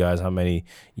big you guys, how many,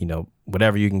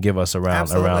 whatever you can give us around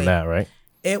that, right?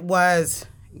 It was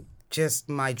just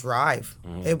my drive.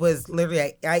 It was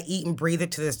literally, I eat and breathe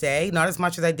it to this day, not as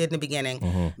much as I did in the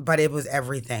beginning, but it was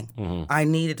everything. I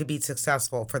needed to be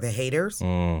successful for the haters.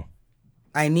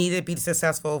 I needed to be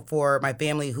successful for my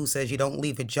family who says you don't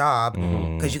leave a job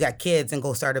because you got kids and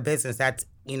go start a business. That's,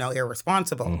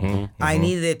 irresponsible. I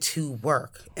needed it to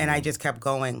work, and I just kept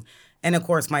going. And, of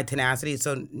course, my tenacity.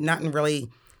 So nothing really,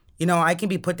 I can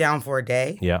be put down for a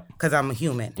day because I'm a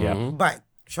human. But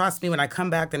trust me, when I come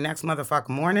back the next motherfucking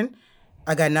morning,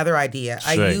 I got another idea.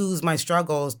 I use my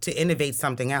struggles to innovate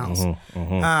something else.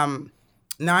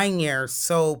 9 years.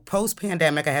 So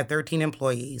post-pandemic, I had 13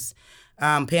 employees.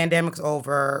 Pandemic's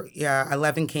over.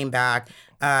 11 came back.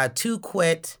 2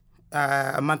 quit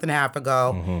a month and a half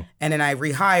ago, and then I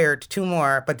rehired 2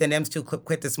 more. But then them 2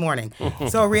 quit this morning.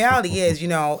 So reality is,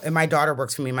 and my daughter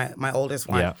works for me, my oldest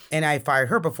one, and I fired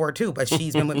her before too. But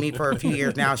she's been with me for a few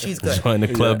years now. She's good. Join the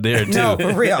club there too. No,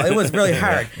 for real, it was really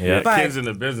hard. But kids in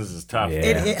the business is tough.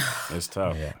 It's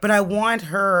tough. But I want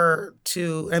her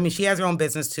to. I mean, she has her own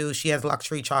business too. She has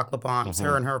luxury chocolate bombs.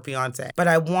 Her and her fiance. But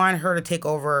I want her to take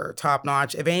over Top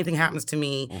Notch. If anything happens to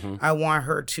me, I want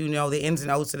her to know the ins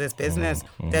and outs of this business.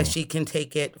 That she can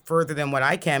take it further than what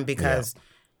I can because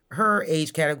her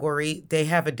age category, they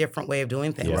have a different way of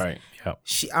doing things. Right. Yep.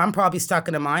 I'm probably stuck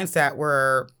in a mindset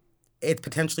where it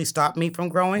potentially stopped me from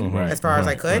growing as far as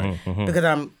I could because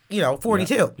I'm,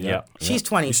 42. Yeah. She's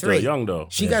 23. She's still young though.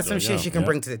 She got some shit she can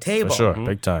bring to the table. For sure,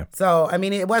 big time. So, I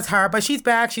mean, it was hard, but she's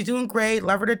back. She's doing great.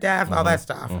 Love her to death, all that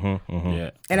stuff. Yeah.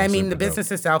 And I mean, the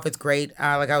business itself is great.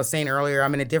 Like I was saying earlier,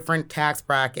 I'm in a different tax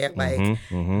bracket. Like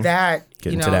that,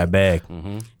 Get into that bag.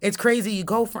 It's crazy. You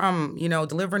go from,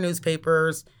 deliver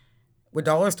newspapers with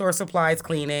dollar store supplies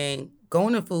cleaning,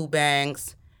 going to food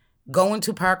banks, going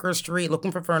to Parker Street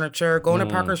looking for furniture, going to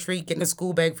Parker Street getting a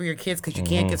school bag for your kids because you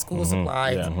can't get school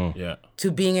supplies,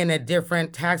 to being in a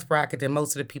different tax bracket than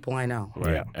most of the people I know.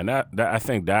 Right. Yeah. And that I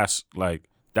think that's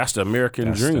the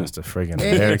American dream. That's the friggin'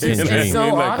 American dream. It's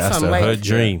so awesome. That's the hood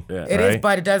dream. It is,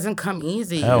 but it doesn't come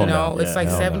easy. Hell no. It's like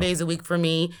 7 days a week for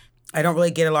me. I don't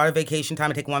really get a lot of vacation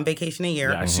time. I take one vacation a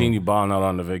year. Yeah, I seen you balling out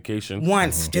on the vacation.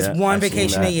 Once, just one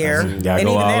vacation a year. And go even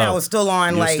all then, out. I was still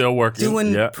on, You're still working.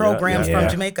 doing programs from Yeah.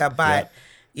 Jamaica. But,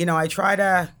 I try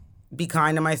to be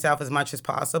kind to myself as much as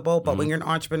possible. But when you're an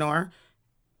entrepreneur,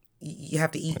 you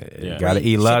have to eat. Yeah. Gotta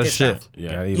eat a lot of shit.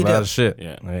 Yeah. Gotta eat You a lot do. of shit.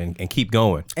 Yeah. And keep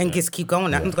going. And just keep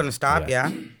going. Nothing's going to stop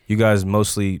you. You guys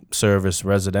mostly service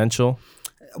residential?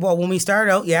 Well, when we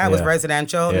started out, it was Yeah.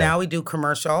 residential. Yeah. Now we do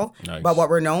commercial. Nice. But what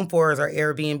we're known for is our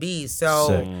Airbnb. So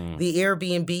Sick. the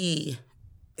Airbnb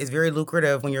is very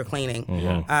lucrative when you're cleaning.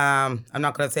 Mm-hmm. I'm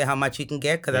not going to say how much you can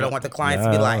get because I don't want the clients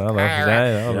to be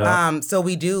like. So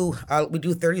we do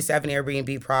 37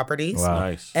 Airbnb properties. Wow.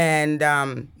 Nice.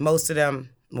 And most of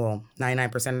them,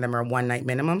 99% of them are one night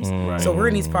minimums. Right. So we're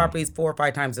in these properties 4 or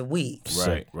 5 times a week.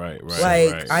 Right.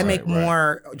 I make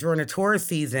more during the tourist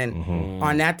season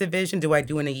on that division do I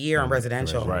do in a year on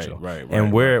residential. Right.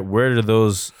 And where do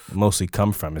those mostly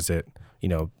come from? Is it,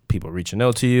 people reaching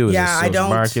out to you? Is it I social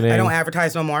marketing? I don't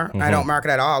advertise no more. I don't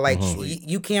market at all. Like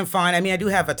you can't find. I do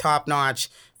have a top notch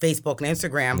Facebook and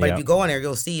Instagram, but if you go on there,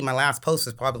 you'll see my last post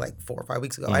was probably like 4 or 5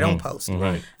 weeks ago. I don't post.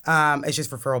 Right. It's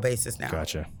just referral basis now.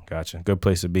 Gotcha. Good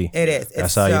place to be. It is. That's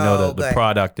It's how you know so that the good.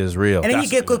 product is real. And then you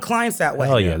get good clients that way.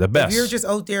 Hell yeah, the best. If you're just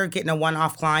out there getting a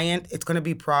one-off client, it's going to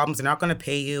be problems. They're not going to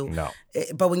pay you. No.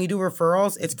 But when you do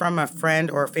referrals, it's from a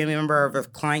friend or a family member of a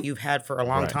client you've had for a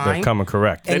long time. They're coming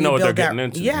correct. They And know you what they're build that- getting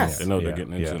into. Yes. They know what they're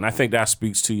getting into. Yeah. And I think that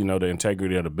speaks to, the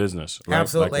integrity of the business. Right?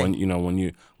 Absolutely.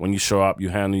 Like when you show up, you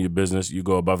handle your business, you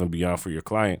go above and beyond for your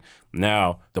client.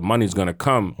 Now the money's gonna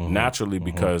come naturally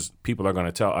because people are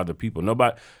gonna tell other people.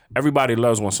 Everybody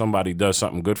loves when somebody does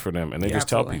something good for them and they just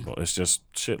Absolutely. tell people. It's just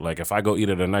shit. Like if I go eat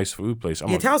at a nice food place,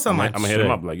 I'm tell someone. I'm gonna hit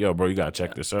them up like, yo, bro, you gotta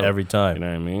check this out. Every time. You know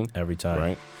what I mean? Every time.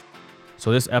 Right?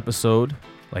 So this episode,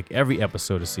 like every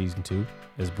episode of season 2,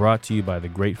 is brought to you by the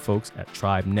great folks at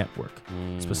Tribe Network,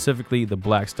 specifically the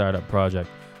Black Startup Project,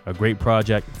 a great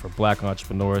project for Black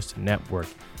entrepreneurs to network,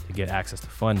 to get access to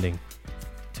funding,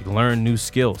 to learn new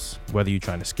skills. Whether you're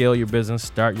trying to scale your business,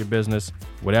 start your business,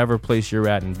 whatever place you're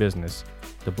at in business,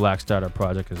 the Black Startup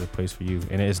Project is a place for you,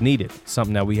 and it's needed.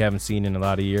 Something that we haven't seen in a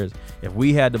lot of years. If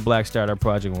we had the Black Startup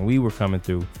Project when we were coming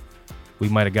through, we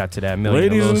might have got to that million.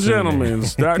 Ladies a little and sooner. gentlemen,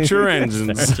 start your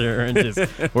engines. Start your engines.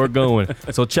 We're going.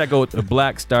 So check out the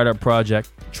Black Startup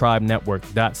Project,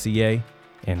 tribenetwork.ca,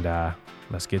 and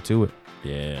let's get to it.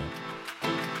 Yeah.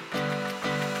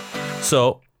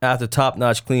 So after Top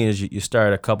Notch Cleaners, you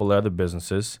started a couple other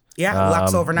businesses. Yeah,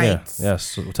 Lux Overnights. Yeah, yes.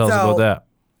 So tell us about that.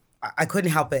 I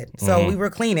couldn't help it. So we were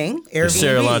cleaning Airbnbs. The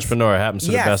serial entrepreneur happens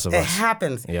to yes, the best of us. it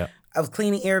happens. Yeah. I was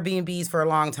cleaning Airbnbs for a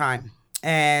long time,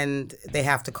 and they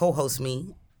have to co-host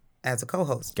me as a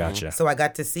co-host. Gotcha. So I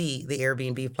got to see the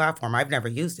Airbnb platform. I've never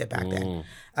used it back then.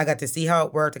 I got to see how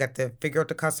it worked. I got to figure out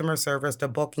the customer service, the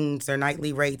bookings, their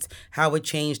nightly rates, how it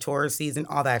changed tourist season,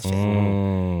 all that shit.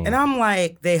 And I'm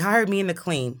like, they hired me in to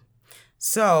clean.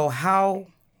 So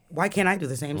why can't I do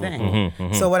the same thing?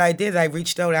 So what I did, I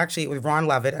reached out actually with Ron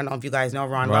Lovett. I don't know if you guys know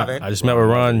Ron Lovett. I just met with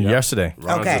Ron yesterday.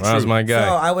 Ron's my guy.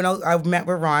 So I met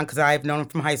with Ron because I've known him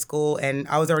from high school, and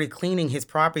I was already cleaning his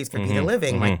properties for Peter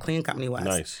Living, my cleaning company was.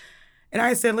 Nice. And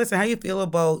I said, listen, how you feel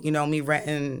about, me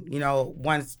renting,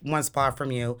 one spot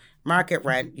from you, market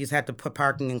rent, you just have to put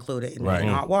parking included and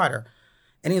hot water.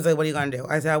 And he's like, what are you going to do?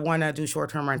 I said, I want to do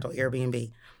short-term rental,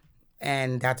 Airbnb.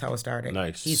 And that's how it started.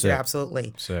 Nice. He said,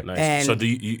 absolutely. Sick. Nice. And so do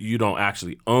you don't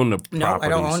actually own the properties? no, I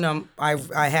don't own them.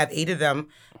 I have 8 of them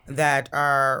that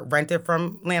are rented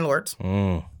from landlords,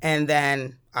 and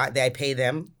then I pay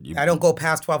them. I don't go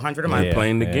past $1,200 a month. You're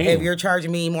playing the game. If you're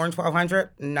charging me more than $1,200,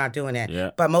 not doing it.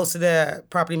 Yeah. But most of the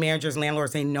property managers and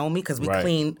landlords, they know me because we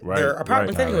clean their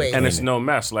apartments anyway. And it's no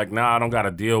mess. Like now I don't got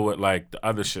to deal with like the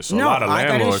other shit. So no, a lot of I got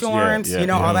landlords, insurance,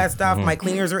 all that stuff. Mm-hmm. My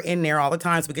cleaners are in there all the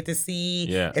time, so we get to see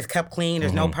it's kept clean.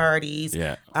 There's no parties.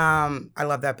 Yeah. I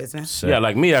love that business. Sick. Yeah,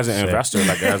 like me as an investor,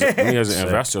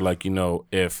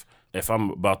 if I'm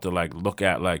about to like look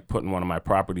at like putting one of my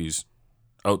properties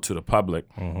out to the public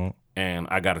and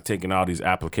I got to take in all these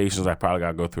applications, I probably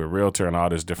got to go through a realtor and all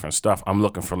this different stuff. I'm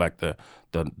looking for like the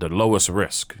lowest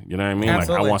risk. You know what I mean?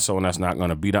 Absolutely. Like I want someone that's not going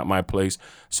to beat up my place,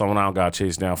 someone I don't got to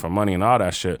chase down for money and all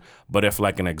that shit. But if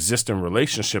like an existing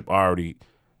relationship already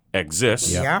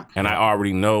exists and I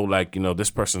already know like, this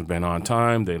person's been on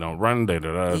time, they don't run, blah,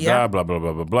 blah, blah,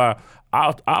 blah, blah,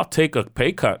 I'll take a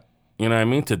pay cut. You know what I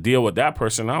mean? To deal with that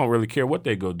person, I don't really care what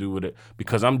they go do with it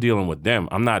because I'm dealing with them.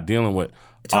 I'm not dealing with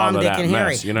Tom, all of Dick, that and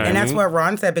Harry. mess. You know what and I that's mean? what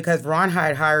Ron said because Ron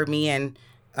had hired me in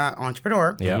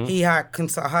entrepreneur. Yeah. He had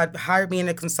hired me in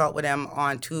to consult with him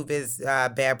on 2 of his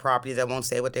bad properties. I won't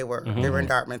say what they were. They were in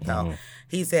Dartmouth, though.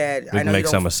 He said, We I know can make you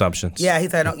some don't. assumptions. Yeah, he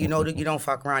said, you know that you don't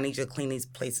fuck around. I need you to clean these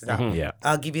places out. Yeah.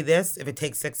 I'll give you this. If it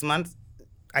takes 6 months,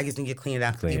 I just need you to clean it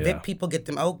out. Clean it Evict out. people, get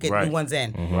them out, get Right. new ones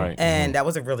in. Right. And that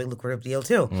was a really lucrative deal,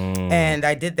 too. And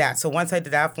I did that. So once I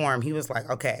did that for him, he was like,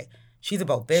 okay, she's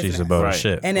about business. She's about Right.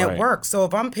 shit. And it Right. works. So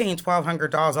if I'm paying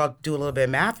 $1,200, I'll do a little bit of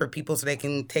math for people so they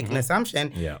can take an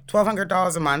assumption. Yeah.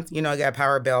 $1,200 a month. You know, you got a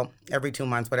power bill every 2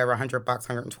 months, whatever, $100,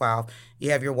 $112.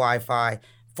 You have your Wi-Fi,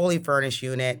 fully furnished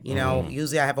unit. You know,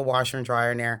 usually I have a washer and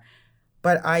dryer in there.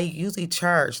 But I usually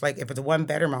charge, like if it's a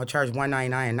 1-bedroom, I'll charge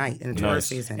 $199 a night in the tourist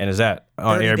season. And is that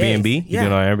on 30 Airbnb? days. You Yeah. do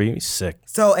it on Airbnb? Sick.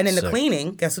 So, and then the Sick.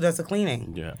 cleaning, guess who does the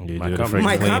cleaning? Yeah. You My do the company. freaking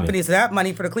My cleaning. company. So that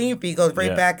money for the cleaning fee goes right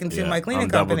Yeah. back into my cleaning I'm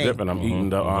double company. dipping. I'm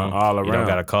eating all around. You don't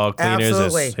got to call cleaners.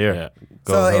 Absolutely. It's here. Yeah.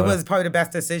 Go, So it was probably the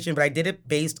best decision, but I did it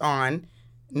based on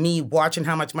me watching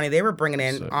how much money they were bringing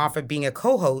in off of being a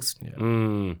co-host.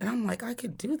 And I'm like, I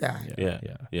could do that. Yeah.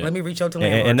 Yeah. Let me reach out to And,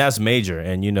 landlords. and that's major.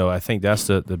 And, you know, I think that's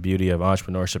the beauty of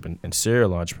entrepreneurship and serial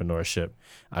entrepreneurship.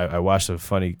 I watched a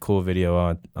funny, cool video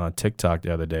on TikTok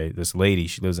the other day. This lady,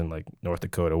 she lives in like North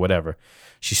Dakota, whatever.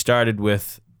 She started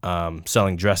with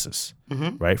selling dresses,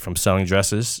 right? From selling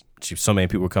dresses, so many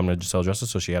people were coming to sell dresses,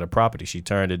 so she had a property. She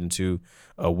turned it into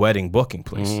a wedding booking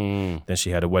place. Then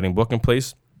she had a wedding booking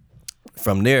place.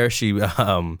 From there, she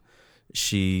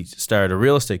started a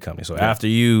real estate company. So after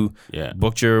you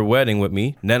booked your wedding with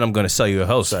me, then I'm going to sell you a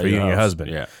house for you and your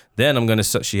husband. Yeah. Then I'm going to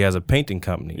sell, she has a painting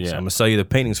company. So Yeah. I'm going to sell you the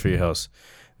paintings for your house.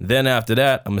 Then after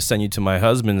that, I'm going to send you to my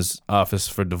husband's office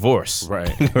for divorce. Right.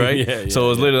 Right? Yeah, So it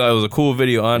was literally, it was a cool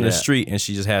video on the Yeah. street, and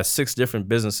she just had 6 different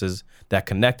businesses that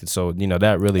connected. So, you know,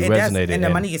 that really It does, resonated. and the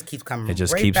money just keeps coming. it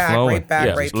just right keeps back, flowing. Right back,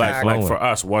 Yeah, right like back. for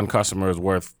us, one customer is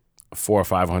worth $400 or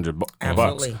 $500 bucks.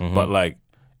 Absolutely. But like,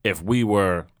 if we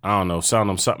were, I don't know, selling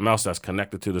them something else that's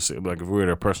connected to the, like if we were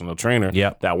their personal trainer,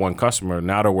 Yep. that one customer,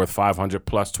 now they're worth 500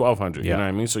 plus 1,200. You Yep. know what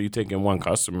I mean? So you take in one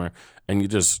customer and you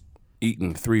just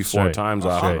eating 3-4 Straight. times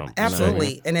off of them. You know what I mean?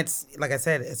 Absolutely. And it's, like I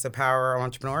said, it's the power of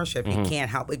entrepreneurship. You can't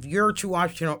help. If you're a true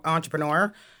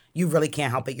entrepreneur, you really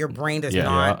can't help it. Your brain does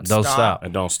not don't stop.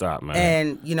 And don't stop, man.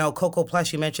 And, you know, Coco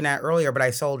Plus, you mentioned that earlier, but I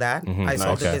sold that. I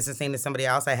sold the Okay. business name to somebody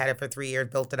else. I had it for 3 years,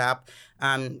 built it up.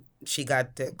 She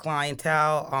got the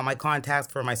clientele, all my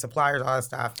contacts for my suppliers, all that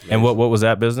stuff. And what was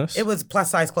that business? It was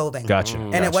plus size clothing. Gotcha.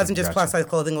 And it wasn't just plus size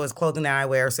clothing, it was clothing that I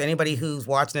wear. So anybody who's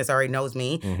watching this already knows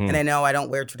me. And they know I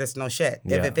don't wear traditional shit.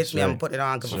 Yeah, if it fits me, straight. I'm putting it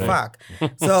on, give a fuck.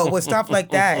 So with stuff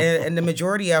like that, and the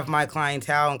majority of my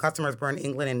clientele and customers were in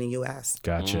England and the US.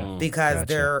 Gotcha. Because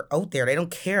they're out there. They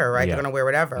don't care, right? Yeah. They're going to wear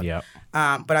whatever. Yeah.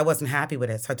 But I wasn't happy with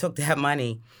it. So I took that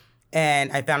money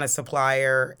and I found a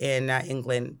supplier in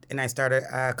England, and I started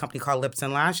a company called Lips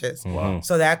and Lashes. Wow.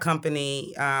 So that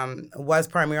company was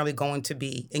primarily going to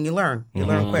be, and you learn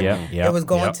quick. Yeah. It was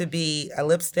going Yep. to be a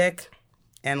lipstick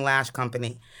and lash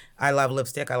company. I love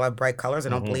lipstick. I love bright colors. I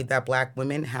don't believe that black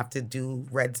women have to do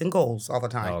reds and golds all the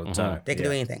time. All the time. They can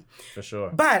do anything. For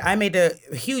sure. But I made a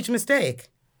huge mistake,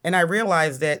 and I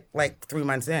realized that like 3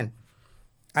 months in,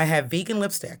 I had vegan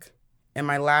lipstick, and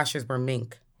my lashes were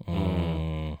mink.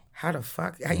 How the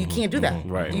fuck? You can't do that.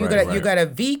 Right, You right, got you got a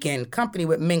vegan company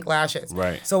with mink lashes.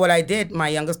 Right. So what I did, my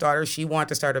youngest daughter, she wanted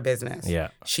to start a business. Yeah.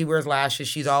 She wears lashes.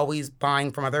 She's always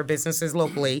buying from other businesses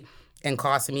locally and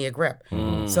costing me a grip.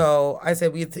 So I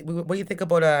said, what do you think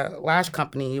about a lash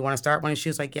company? You want to start one? And she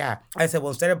was like, yeah. I said,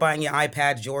 well, instead of buying you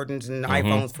iPads, Jordans, and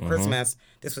iPhones for Christmas,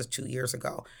 this was 2 years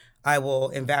ago, I will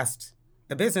invest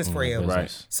a business for you.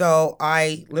 Right. So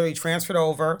I literally transferred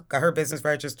over, got her business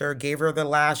registered, gave her the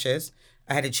lashes.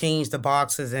 I had to change the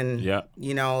boxes and Yeah.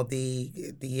 you know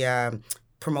the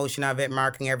promotion of it,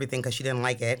 marketing everything because she didn't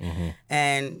like it.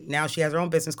 And now she has her own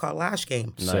business called Lash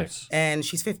Game. Nice. And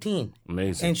she's 15.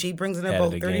 Amazing. And she brings in Head about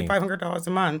of the game. $3,500 a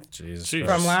month Jesus Jeez.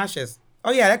 from lashes.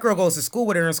 Oh yeah, that girl goes to school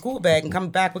with her in a school bag and comes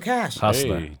back with cash.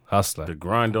 Hustler. Hey. Hustler. The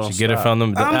grind don't You get it stop. from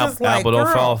them. The I'm just like, apple don't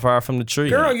girl. fall far from the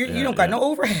tree. Girl, you don't got no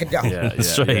overhead though. Yeah,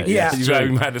 Straight. Yeah.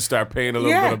 You might have to start paying a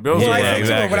little Yeah, bit of bills. So Yeah, I said to her,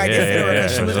 exactly. what I did Yeah, to her, yeah,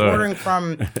 'cause she was sure. ordering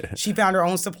from, she found her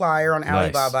own supplier on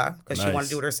Alibaba because she Nice. wanted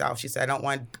to do it herself. She said, I don't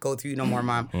want to go through you no more,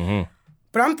 Mom. Mm-hmm.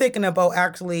 But I'm thinking about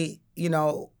actually, you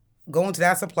know, going to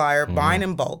that supplier, buying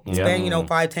in bulk, spend, you know,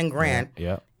 5-10 grand.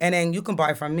 Yeah. And then you can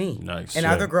buy from me. Nice. And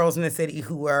Yeah. other girls in the city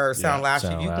who are selling lashes,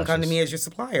 selling you can come to lashes. me as your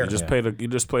supplier. You just play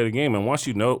the game, and once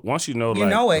you know You like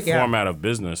know it, the yeah. format of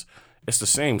business, it's the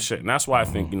same shit. And that's why I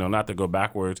think, you know, not to go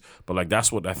backwards, but like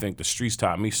that's what I think the streets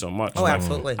taught me so much. Oh, Like,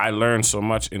 absolutely. I learned so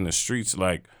much in the streets,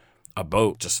 like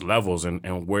about just levels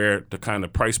and where the kind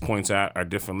of price points are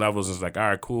different levels. It's like, all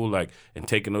right, cool, like, and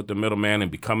taking out the middleman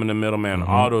and becoming the middleman,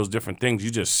 all those different things.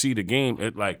 You just see the game,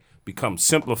 it like becomes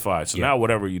simplified. So now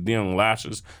whatever you're dealing,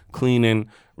 lashes, cleaning,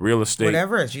 real estate,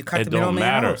 whatever it is, you cut it the don't middleman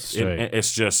matter.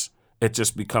 out. It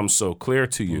just becomes so clear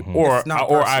to you, or I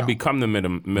personal. become the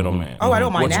middleman. Oh, I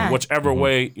don't mind that. Whichever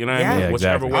way, you know what I mean. Yeah,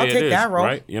 Whichever exactly. way I'll it take is, that role.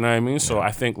 right? You know what I mean. So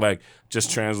I think like just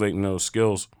translating those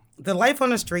skills. The life on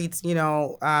the streets,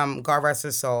 God rest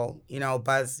his soul.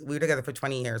 Buzz, we were together for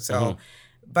 20 years, so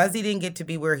Buzzy didn't get to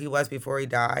be where he was before he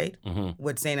died.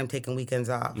 With saying I'm taking weekends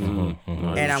off No,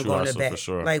 and I'm going to bed. for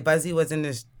sure. Like Buzzy was in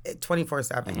this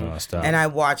 24/7, stop. and I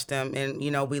watched him, and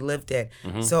we lived it.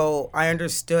 So I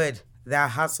understood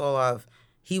that hustle of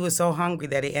he was so hungry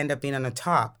that he ended up being on the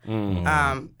top,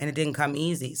 and it didn't come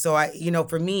easy. So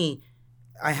for me,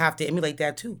 I have to emulate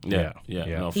that too. Yeah.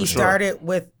 No, He for sure. started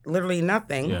with literally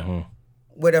nothing. Yeah.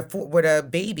 With a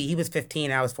baby. He was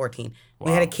 15, I was 14.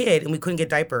 We had a kid and we couldn't get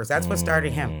diapers. That's what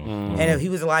started him. And if he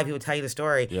was alive, he would tell you the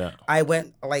story. Yeah. I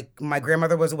went, like, my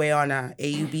grandmother was away on a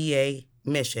AUBA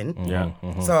mission. Yeah.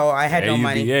 So I had no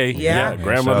money. AUBA. Yeah.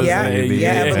 Grandmother's Yeah, in AUBA.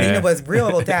 yeah. Evelina Yeah. was real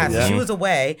about that. So she was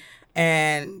away,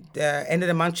 and end of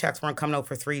the month checks weren't coming out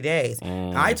for 3 days.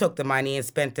 I took the money and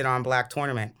spent it on black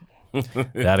tournament.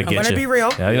 That'll get gonna you. be real.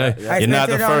 Yeah. I You're not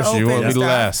the spent it on first. You won't open be the stuff.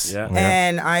 last. Yeah.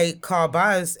 And I called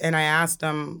Buzz and I asked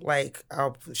him, like,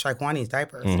 Shaquani's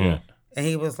diapers. And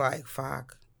he was like,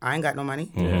 fuck, I ain't got no money.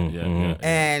 Yeah.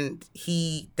 And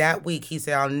that week, he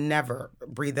said, I'll never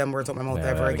breathe them words out my mouth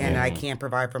ever again. And I can't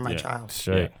provide for my child.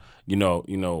 Straight.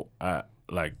 I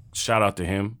like shout out to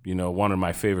him. One of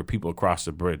my favorite people across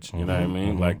the bridge. You know what I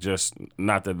mean? Like, just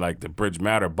not that like the bridge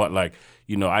matter, but like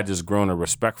I just grown a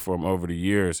respect for him over the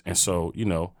years, and so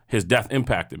his death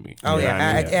impacted me. Oh, You know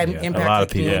yeah. what I mean? It impacted A lot of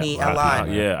the people. community Yeah. a lot.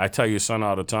 Yeah, I tell your son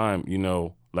all the time,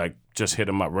 like just hit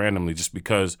him up randomly just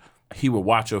because he would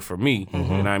watch out for me. You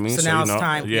know what I mean? So now it's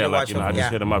time for you Yeah, to like, watch out I for- just yeah.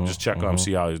 hit him up, just check on him,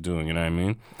 see how he's doing. You know what I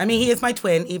mean? I mean, he is my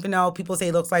twin, even though people say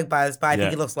he looks like Buzz, but I think Yeah.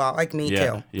 he looks a lot like me,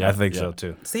 Yeah. too. Yeah, I think yeah. so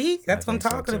too. See? That's what I'm think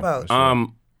so, talking too, about.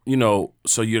 for sure.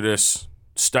 So you're this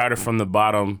started from the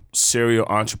bottom, serial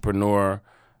entrepreneur,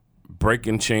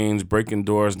 breaking chains, breaking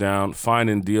doors down,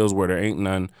 finding deals where there ain't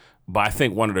none. But I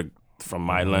think from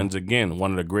my lens again,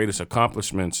 one of the greatest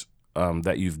accomplishments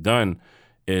that you've done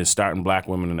is starting Black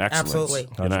Women in Excellence. Absolutely. You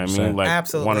know what I 100%. mean? Like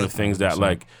Absolutely. one of the things that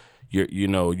like you're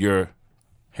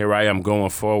here I am going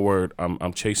forward.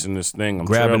 I'm chasing this thing. I'm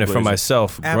Grabbing it for trailblazing.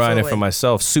 myself, grinding Absolutely. for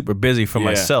myself, super busy for Yeah.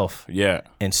 myself, Yeah.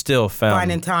 and still found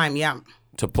Finding time, yeah.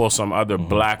 To pull some other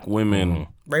Black women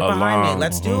Right behind me. along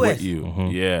Let's do with it. you.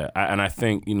 Yeah, and I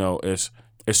think it's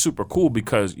super cool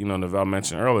because Novell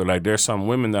mentioned earlier, like there's some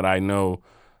women that I know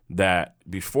that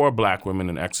before Black Women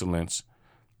in Excellence,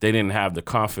 they didn't have the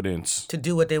confidence To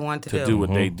do what they want to do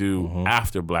what they do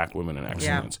after Black Women in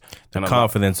Excellence. And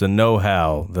confidence, the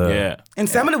know-how, yeah, And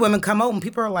some of the women come out and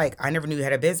people are like, I never knew you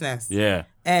had a business. yeah,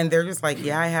 And they're just like,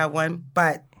 yeah, I have one.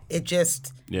 But it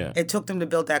took them to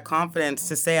build that confidence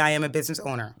to say, I am a business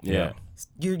owner. yeah.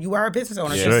 You are a business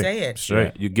owner. Yeah. Just say it.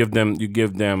 Straight. You give them,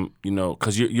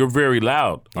 because you're very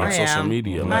loud on I social am.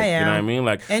 media. I Like, you know am. what I mean?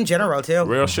 Like In general, too.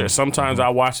 real shit. Sometimes I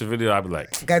watch the video, I be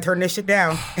like, Gotta turn this shit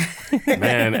down.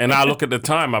 man, and I look at the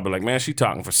time, I'll be like, man, she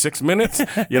talking for 6 minutes.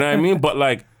 You know what I mean? But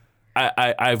like,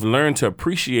 I've learned to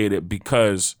appreciate it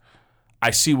because I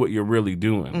see what you're really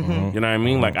doing. You know what I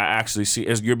mean? Like I actually see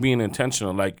as you're being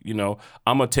intentional. Like, I'm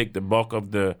gonna take the bulk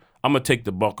of the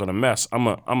mess. I'm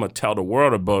gonna tell the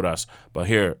world about us. But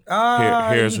here's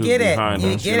you who's get it. behind You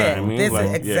us. get know it. what I mean? This is- Like,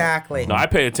 yeah. exactly. No, I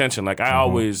pay attention. Like I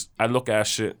look at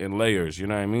shit in layers. You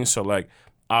know what I mean? So like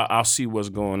I'll see what's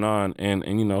going on, and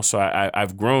so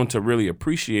I've grown to really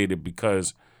appreciate it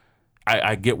because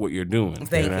I get what you're doing.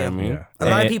 Thank you. Know you. what I mean? Yeah. A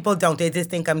lot of people don't. They just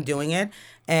think I'm doing it.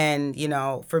 And,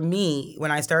 for me,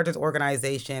 when I started this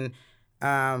organization,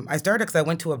 I started because I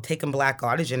went to a Taken Black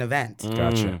audition event.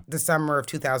 Gotcha. The summer of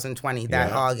 2020,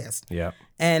 that August. Yeah.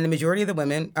 And the majority of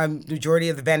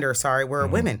the vendors, were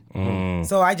women.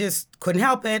 So I just couldn't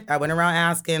help it. I went around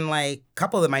asking like a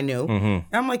couple of them I knew. And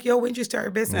I'm like, yo, when'd you start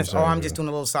your business? Oh, I'm just doing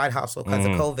a little side hustle because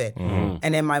of COVID.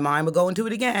 And then my mind would go into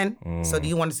it again. So do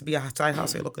you want us to be a side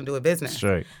hustle? You're looking to do a business.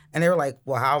 Straight. And they were like,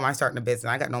 well, how am I starting a business?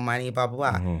 I got no money, blah,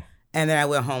 blah, blah. And then I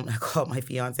went home and I called my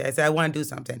fiance. I said, I want to do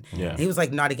something. Yeah. And he was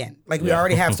like, not again. Like, we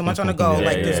already have so much on the go.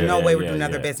 There's no way we're doing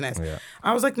another business. Yeah.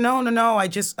 I was like, no.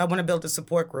 I want to build a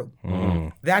support group.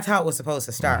 That's how it was supposed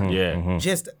to start. Yeah.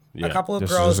 Just a couple of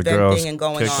Just girls as a girls venting and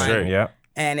going kick on. straight, yeah.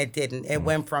 And it didn't. It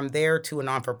went from there to a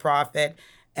non-for-profit.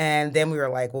 And then we were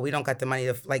like, well, we don't got the money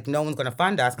to, like, no one's going to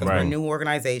fund us because we're a new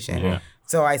organization. Yeah.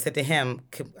 So I said to him,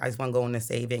 I just want to go into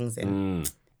savings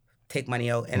and take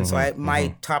money out. And so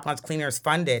my Top Notch Cleaners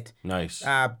funded Nice.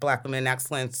 Black Women in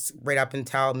Excellence right up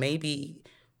until maybe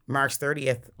March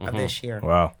 30th of this year.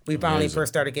 Wow. We finally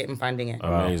first started getting funding it.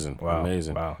 Amazing. Wow.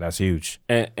 Amazing. Wow. That's huge.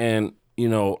 And you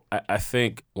know, I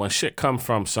think when shit come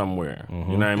from somewhere, you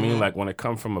know what I mean? Like when it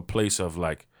come from a place of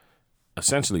like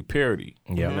essentially purity.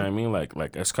 You know what I mean? Like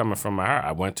it's coming from my heart.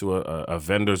 I went to a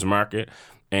vendor's market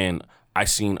and I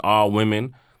seen all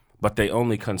women, but they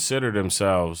only consider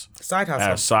themselves Side hustle.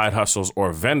 as side hustles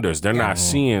or vendors. They're not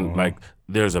seeing like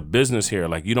there's a business here.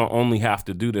 Like you don't only have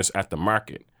to do this at the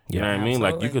market. You know what I mean?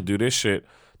 Like you Absolutely. could do this shit.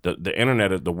 The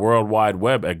internet, the World Wide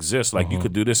Web exists. Like you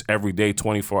could do this every day,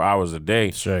 24 hours a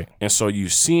day. That's right. And so you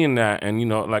seeing that, and you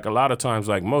know, like a lot of times,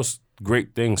 like most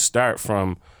great things start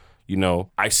from, you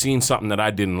know, I seen something that I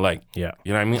didn't like. Yeah.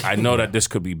 You know what I mean? I know that this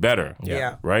could be better.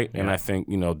 Yeah. Right? And I think,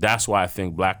 you know, that's why I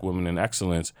think Black Women in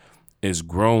Excellence is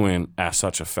growing at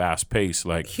such a fast pace.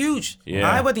 Like Huge. Yeah.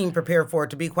 I wasn't even prepared for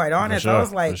it, to be quite honest. sure, I was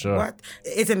for like, sure. what?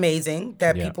 It's amazing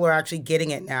that Yeah. people are actually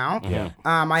getting it now. Yeah.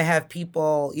 I have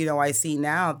people, you know, I see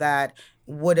now that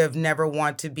would have never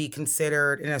want to be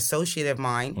considered an associate of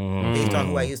mine based on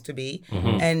who I used to be,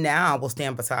 and now will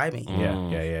stand beside me.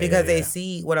 Yeah. Because they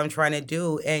see what I'm trying to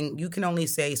do, and you can only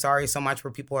say sorry so much where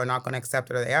people are not going to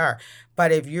accept it or they are.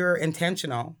 But if you're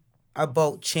intentional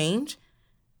about change,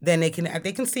 then they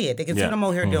can see it. They can see what I'm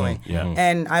out here doing. Yeah.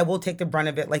 And I will take the brunt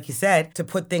of it, like you said, to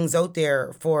put things out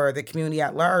there for the community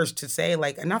at large to say,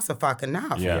 like, enough's a fuck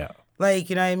enough. Yeah. Like,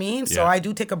 you know what I mean? So Yeah. I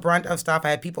do take a brunt of stuff.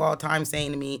 I have people all the time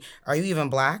saying to me, are you even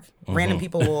black? Random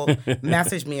people will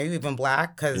message me, are you even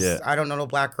black? Because I don't know no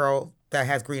black girl that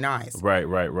has green eyes. right.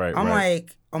 I'm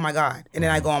like, oh my God. And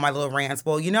then I go on my little rants.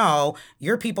 Well, you know,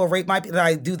 your people rape my people.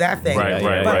 I do that thing. Right,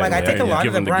 But like I take a lot of the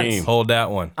Give them the brunts. game. Hold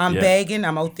that one. I'm begging.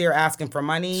 I'm out there asking for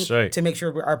money Straight. to make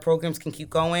sure our programs can keep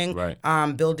going. Right.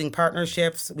 Building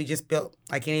partnerships. We just built.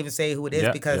 I can't even say who it is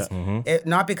Yeah, because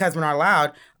not because we're not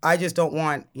allowed. I just don't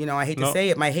want. You know, I hate to say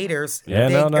it. My haters. Yeah,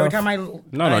 they, no, no. Every time I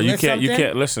No, you list can't. You something,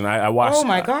 can't. Listen, I watched. Oh,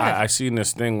 my God. I seen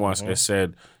this thing once. It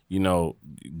said, you know,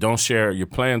 don't share your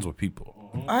plans with people.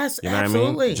 Us, You know what I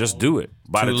absolutely. mean? Just do it.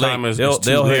 By Too the time late. it's They'll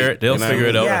too late, hear it. They'll you know what I figure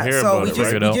it mean? out. Yeah, They'll hear so about we it,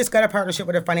 just right? we just got a partnership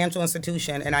with a financial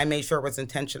institution, and I made sure it was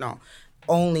intentional,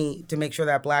 only to make sure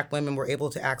that Black women were able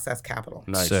to access capital.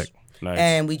 Nice. Sick. Nice.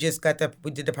 And we did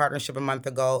the partnership a month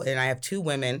ago, and I have two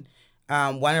women.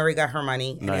 One already got her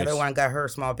money, and Nice. the other one got her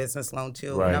small business loan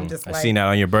too. Right. And I'm just I like, seen that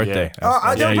on your birthday. Yeah. oh, I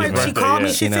Yeah, don't your mind. She birthday, called me.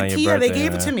 yeah. She Seen that said, on your Tia, they birthday,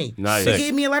 gave it man. to me. Nice. They Sick.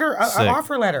 gave me a letter, an Sick.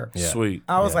 offer letter. Sweet.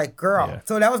 I was like, girl. Yeah.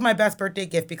 So that was my best birthday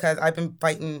gift because I've been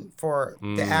fighting for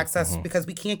the access because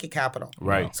we can't get capital.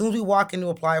 Right. As soon as we walk in to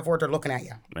apply for it, they're looking at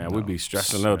you. Man, we be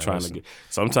stressing out trying to get.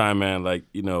 Sometime, man, like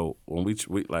you know, when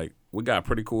we got a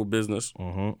pretty cool business.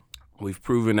 We've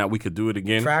proven that we could do it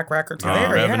again. Track records are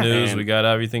there. Yeah. Revenues, And, we got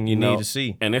everything you need to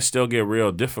see. And it still get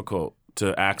real difficult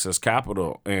to access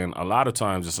capital. And a lot of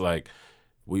times it's like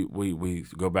we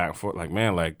go back and forth like,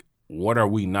 man, like what are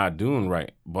we not doing right?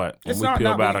 But when It's we not-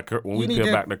 peel not back we- when you we need peel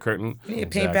to- back the curtain. You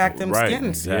need to paint back them Right. skins.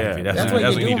 Exactly. Yeah. That's what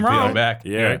what you you're need to doing peel wrong. back.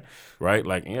 Yeah. Right?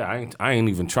 Like, yeah, I ain't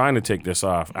even trying to take this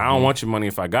off. I don't want your money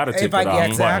if I gotta take If I- it off. yeah, But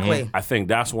exactly. I think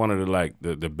that's one of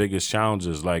the biggest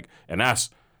challenges, like, and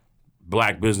that's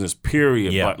Black business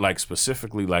period, Yeah. but like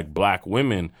specifically like Black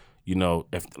women, you know,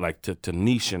 if like to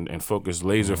niche and focus,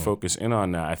 laser focus in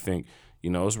on that, I think, you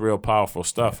know, it's real powerful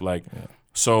stuff.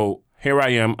 So here I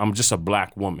am, I'm just a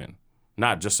Black woman,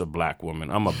 not just a Black woman,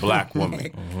 I'm a Black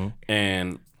woman.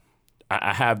 And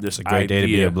I have this Great day to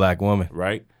be a Black woman.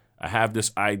 right? I have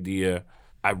this idea.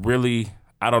 I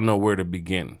don't know where to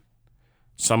begin.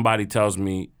 Somebody tells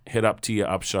me, hit up Tia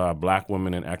Upshaw, Black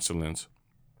Women in Excellence.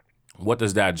 What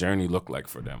does that journey look like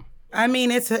for them? I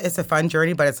mean, it's a fun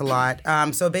journey, but it's a lot.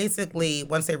 So basically,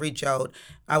 once they reach out,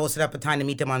 I will set up a time to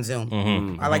meet them on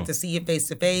Zoom. I like to see you face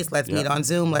to face. Let's meet on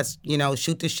Zoom. Let's,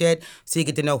 shoot the shit so you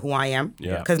get to know who I am.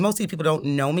 Yeah. Because most of these people don't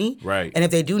know me. Right. And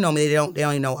if they do know me, they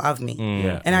only know of me.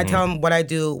 Yeah. And I tell them what I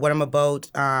do, what I'm about.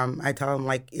 I tell them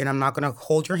and I'm not gonna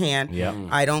hold your hand. Yeah.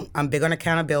 I'm big on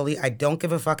accountability. I don't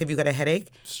give a fuck if you got a headache.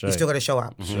 Straight. You still gotta show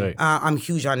up. Straight. I'm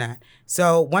huge on that.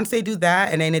 So once they do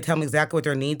that and then they tell me exactly what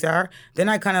their needs are, then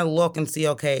I kind of look and see,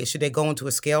 okay, should they go into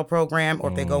a scale program or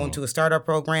if they go into a startup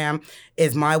program,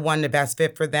 is my one the best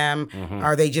fit for them?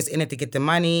 Are they just in it to get the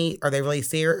money? Are they really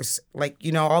serious?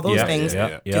 All those Yeah, things. yeah,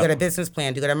 Do yeah. you got a business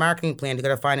plan? Do you got a marketing plan? Do you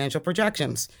got a financial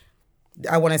projections?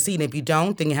 I want to see. And if you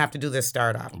don't, then you have to do this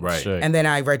startup. Right. Straight. And then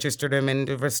I register them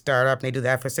into a startup, and they do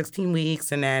that for 16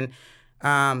 weeks, and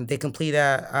then they complete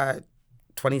a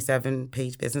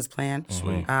 27-page business plan,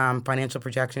 financial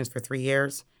projections for 3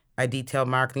 years, a detailed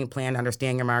marketing plan to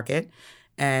understand your market,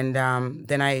 And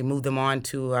then I moved them on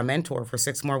to a mentor for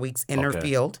 6 more weeks in their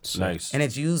field. Nice. And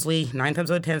it's usually 9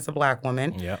 times out of 10 it's a black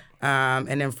woman. Yeah.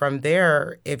 And then from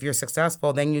there, if you're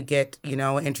successful, then you get,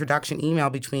 an introduction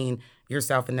email between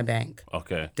yourself and the bank.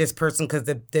 Okay. This person, because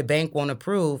the bank won't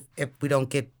approve if we don't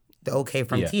get the okay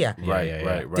from Tia.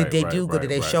 Right. Did they do good?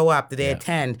 Did they show up? Did they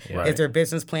attend? Right. Is their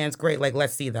business plans great? Like,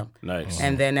 let's see them. Nice.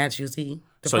 And then that's usually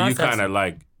the So process. you kind of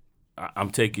like,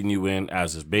 I'm taking you in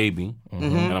as his baby, and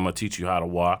I'm going to teach you how to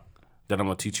walk. Then I'm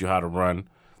going to teach you how to run.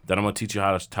 Then I'm going to teach you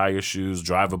how to tie your shoes,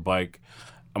 drive a bike.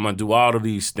 I'm going to do all of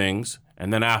these things.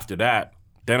 And then after that,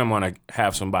 then I'm going to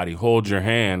have somebody hold your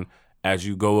hand as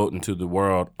you go out into the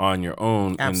world on your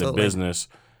own in the business.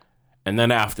 And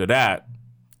then after that,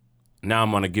 now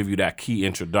I'm going to give you that key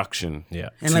introduction. Yeah.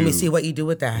 And let me see what you do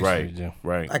with that.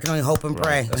 Right. I can only hope and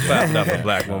pray. Let's clap it up for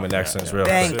Black Woman Excellence real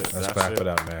Thanks. quick. Let's clap it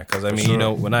up, man. Because, I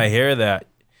mean, when I hear that,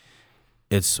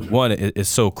 it's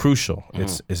so crucial.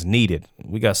 It's needed.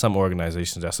 We got some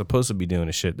organizations that's supposed to be doing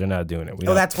the shit. They're not doing it.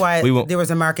 That's why there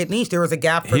was a market niche. There was a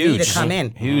gap for me to come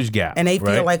in. Huge gap. And they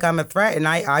feel like I'm a threat. And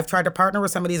I've tried to partner with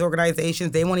some of these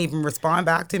organizations. They won't even respond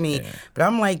back to me. Yeah. But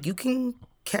I'm like, you can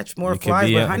catch more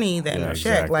flies with honey than shit.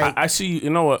 Exactly. Like I see. You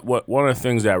know what? One of the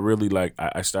things that really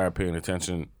I started paying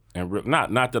attention and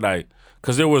not that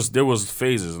because there was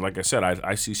phases. Like I said,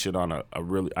 I see shit on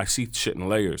I see shit in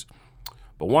layers.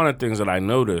 But one of the things that I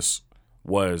noticed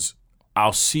was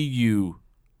I'll see you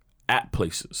at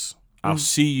places. I'll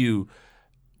see you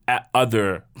at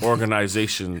other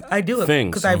organization I do it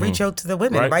things. because I reach out to the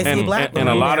women. Right? If I see black women.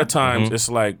 And a lot of times it's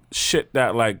like shit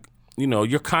that like,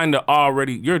 you're kind of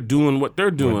already, you're doing what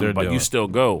they're doing, but you still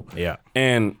go. Yeah.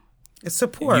 And it's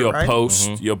support, you'll right?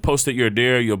 post, you'll post that you're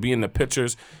there, you'll be in the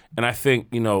pictures. And I think,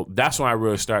 that's when I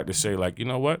really start to say, like, you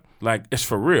know what? Like, it's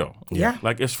for real. Yeah.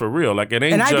 Like, it's for real. Like, it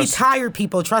ain't and just... I be tired,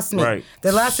 people. Trust me. Right.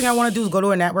 The last thing I want to do is go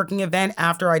to a networking event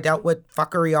after I dealt with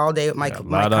fuckery all day with my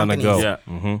companies. On the go.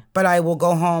 Yeah. But I will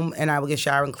go home and I will get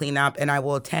showered and clean up and I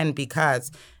will attend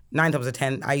because 9 times out of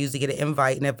 10, I usually get an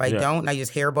invite. And if I don't, and I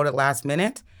just hear about it last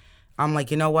minute, I'm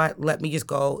like, you know what? Let me just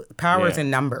go. Power is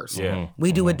in numbers. Yeah.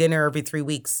 We do a dinner every 3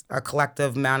 weeks, a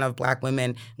collective amount of black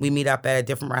women. We meet up at a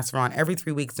different restaurant every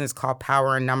 3 weeks, and it's called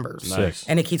Power in Numbers. Nice.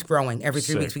 And it keeps growing. Every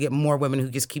 3 weeks, we get more women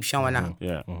who just keep showing up.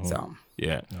 Yeah. So.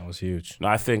 Yeah. That was huge. No,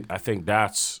 I think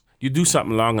that's... You do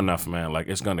something long enough, man, like,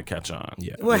 it's going to catch on.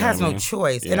 Yeah. Well, it has no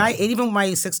choice. Yeah. And even my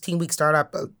 16-week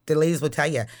startup, the ladies will tell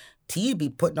you, Tia be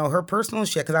putting out her personal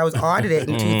shit because I was audited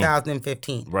in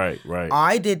 2015. Right.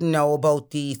 I didn't know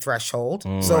about the threshold.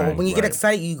 So when you get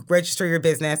excited, you register your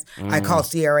business. I call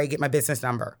CRA, get my business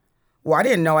number. Well, I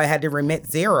didn't know I had to remit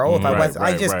zero if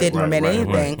I just didn't remit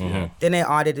anything. Then they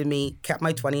audited me, kept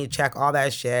my 20 check, all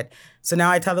that shit. So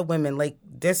now I tell the women, like,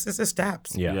 this is the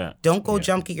steps. Yeah. Don't go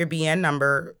jump get your BN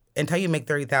number until you make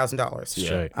 $30,000.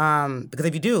 Yeah. Because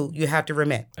if you do, you have to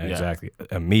remit. Exactly.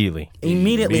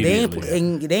 Immediately.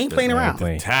 They ain't playing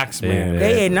around. Tax man.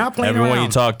 They ain't not playing around. Everyone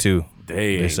you talk to,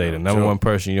 they say the number one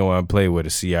person you don't want to play with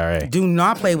is CRA. Do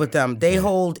not play with them. They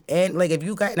hold and like if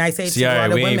you got and I say to a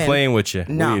lot of we women, ain't playing with you.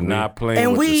 No, We're not playing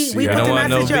and with we the put don't the want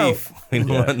no message out. beef. We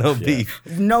don't want no beef.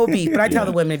 No beef. But I tell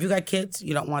the women, if you got kids,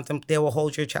 you don't want them. They will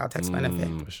hold your child tax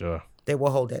benefit. For sure. They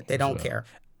will hold it. They don't care.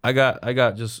 I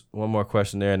got just one more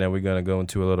question there, and then we're gonna go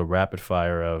into a little rapid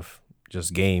fire of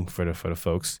just game for the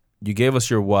folks. You gave us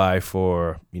your why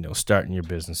for starting your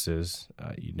businesses.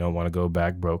 You don't want to go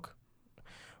back broke.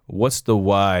 What's the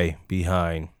why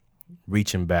behind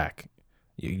reaching back?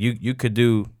 You could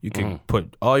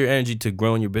put all your energy to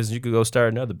growing your business. You could go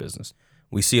start another business.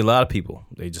 We see a lot of people,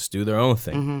 they just do their own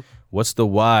thing. What's the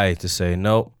why to say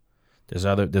no?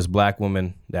 There's black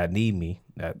women that need me,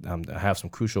 that have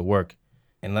some crucial work,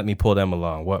 and let me pull them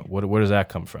along. Where does that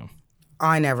come from?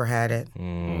 I never had it.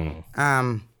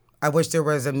 I wish there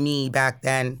was a me back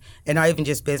then, and not even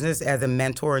just business, as a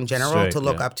mentor in general to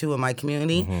look up to in my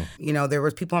community. There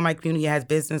was people in my community who had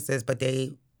businesses, but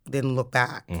they didn't look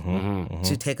back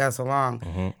to take us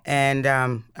along. And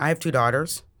I have 2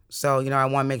 daughters, so I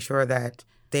want to make sure that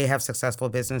they have successful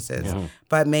businesses.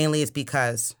 But mainly it's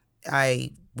because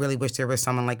I really wish there was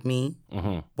someone like me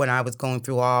when I was going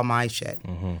through all my shit.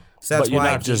 So that's but you're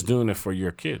why not just doing it for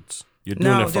your kids. You're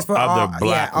doing it for other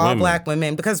black women. All black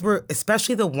women, because we're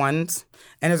especially the ones,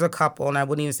 and there's a couple, and I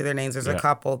wouldn't even say their names. There's a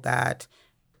couple that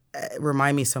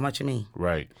remind me so much of me.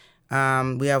 Right.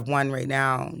 We have one right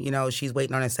now. She's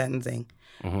waiting on a sentencing,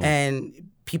 and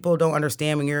people don't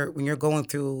understand when you're going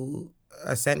through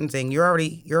a sentencing. You're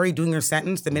already doing your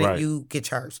sentence the minute you get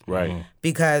charged. Right.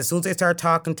 Because as soon as they start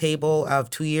talking table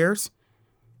of 2 years,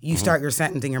 you start your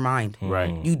sentence in your mind.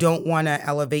 Right. You don't want to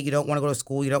elevate. You don't want to go to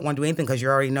school. You don't want to do anything because you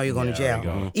already know you're going to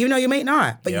jail. Even though you may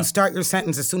not. But you start your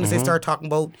sentence as soon as they start talking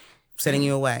about sending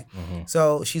you away.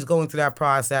 So she's going through that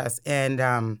process. And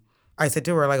I said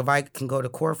to her, like, if I can go to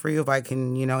court for you, if I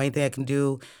can, anything I can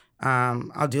do,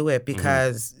 I'll do it.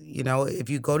 Because, if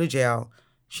you go to jail,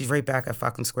 she's right back at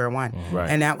fucking square one. Right.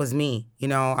 And that was me.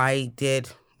 I did,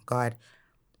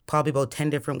 probably about 10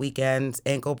 different weekends,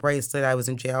 ankle bracelet. I was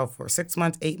in jail for 6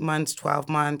 months, 8 months, 12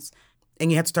 months.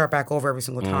 And you have to start back over every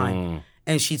single time.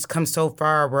 And she's come so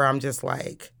far where I'm just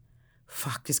like,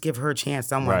 fuck, just give her a chance,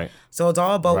 someone. Right. So it's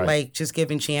all about like just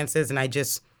giving chances. And I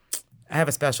have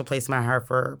a special place in my heart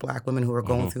for Black women who are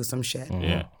going through some shit.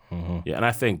 Yeah. Yeah. And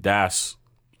I think that's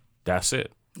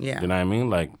it. Yeah. You know what I mean?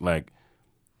 Like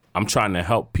I'm trying to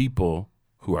help people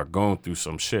who are going through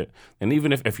some shit. And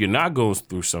even if you're not going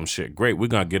through some shit, great, we're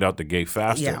going to get out the gate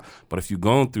faster. Yeah. But if you're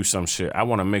going through some shit, I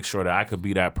want to make sure that I could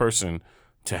be that person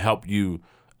to help you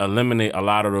eliminate a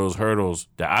lot of those hurdles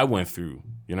that I went through.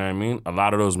 You know what I mean? A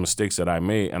lot of those mistakes that I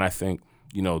made. And I think,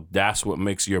 that's what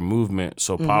makes your movement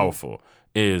so powerful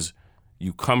is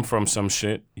you come from some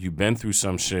shit, you've been through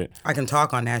some shit. I can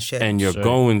talk on that shit. And you're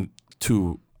going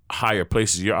to higher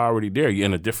places. You're already there. You're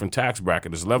in a different tax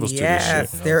bracket. There's levels to this shit.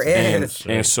 Yes, there is.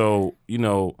 And so,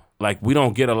 like we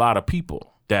don't get a lot of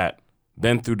people that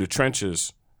been through the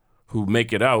trenches who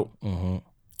make it out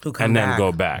Who come and then back.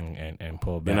 go back. And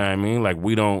pull back. You know what I mean? Like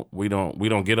we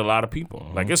don't get a lot of people.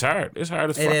 Like it's hard. It's hard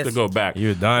as fuck is. to go back.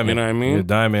 You're a diamond. You know what I mean? You're a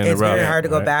diamond in the It's rough. very hard to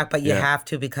go right? back, but you Yeah. have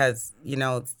to because,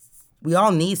 we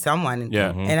all need someone.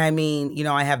 Yeah. And I mean,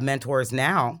 I have mentors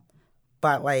now,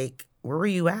 but like, where were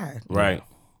you at? Right.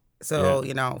 So,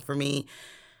 for me,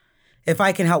 if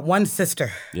I can help one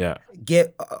sister Yeah.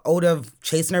 get out of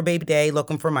chasing her baby day,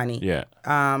 looking for money, Yeah.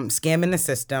 scamming the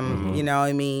system,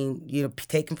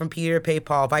 taking from Peter to pay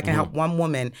Paul, if I can help one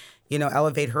woman,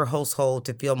 elevate her household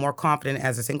to feel more confident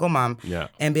as a single mom Yeah.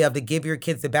 and be able to give your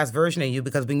kids the best version of you,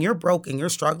 because when you're broke and you're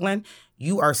struggling,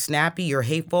 you are snappy, you're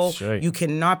hateful, Straight. you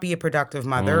cannot be a productive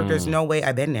mother. There's no way.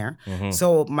 I've been there.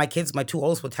 So my kids, my two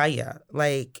oldest will tell you,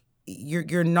 like,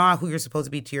 you're not who you're supposed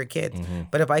to be to your kids.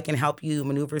 But if I can help you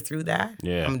maneuver through that,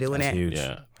 Yeah. I'm doing That's it. huge.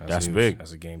 Yeah. That's huge. big.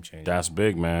 That's a game changer. That's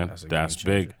big, man. That's a That's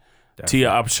game changer. big. Tia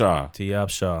Upshaw. T.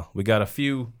 Upshaw. We got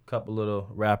a couple little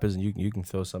rappers, and you can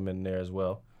throw some in there as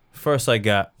well. First, I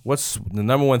got, what's the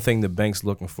number one thing the bank's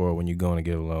looking for when you're going to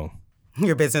get a loan?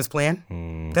 Your business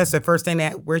plan. That's the first thing.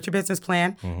 Where's your business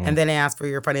plan? And then they ask for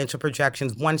your financial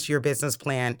projections. Once your business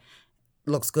plan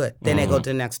looks good, then they go to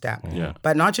the next step. Yeah.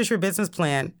 But not just your business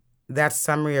plan. That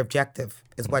summary objective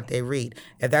is what they read.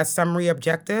 If that summary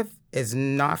objective is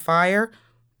not fire,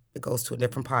 it goes to a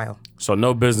different pile. So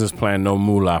no business plan, no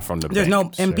moolah from the There's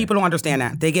bank. no, and people don't understand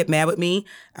that. They get mad with me.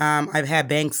 I've had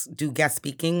banks do guest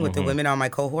speaking with the women on my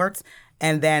cohorts.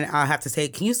 And then I'll have to say,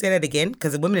 can you say that again?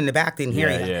 Because the women in the back didn't hear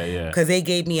you. Yeah. Because they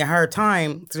gave me a hard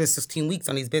time through the 16 weeks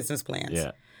on these business plans.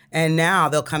 Yeah. And now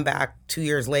they'll come back 2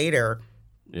 years later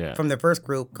Yeah. from the first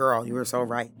group. Girl, you were so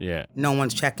right. Yeah. No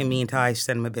one's checking me until I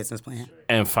send them a business plan.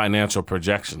 And financial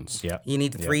projections. Yeah. You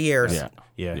need 3 years. Yeah.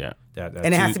 Yeah. Yeah.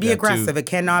 And it has to be aggressive. It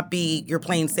cannot be you're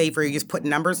playing safe or you're just putting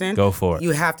numbers in. Go for it.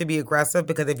 You have to be aggressive,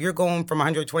 because if you're going from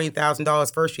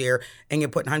 $120,000 first year and you're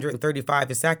putting $135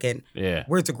 a second, Yeah.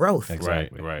 where's the growth? Right.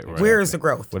 Where is the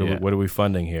growth? What are we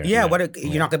funding here? Yeah,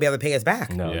 you're not going to be able to pay us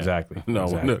back. No, Yeah. exactly. No.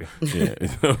 exactly. Yeah.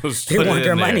 They want it their in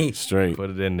there. money. Straight.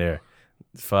 Put it in there.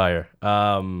 Fire.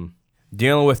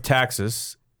 Dealing with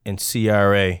taxes and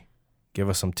CRA. Give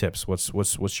us some tips.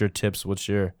 What's your tips? What's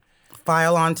your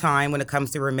File on time when it comes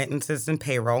to remittances and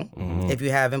payroll, if you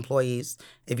have employees.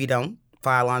 If you don't,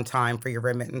 file on time for your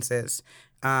remittances.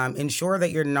 Ensure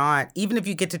that you're not, even if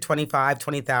you get to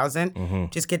 20,000,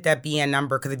 just get that BN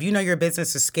number. Because if you know your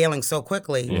business is scaling so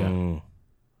quickly,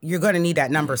 you're going to need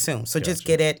that number soon. So just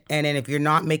get it. And then if you're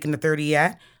not making the 30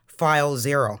 yet, file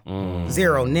 0.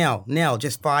 0, nil,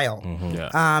 just file.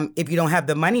 Yeah. If you don't have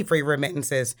the money for your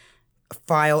remittances,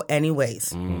 file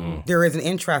anyways. There is an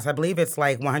interest. I believe it's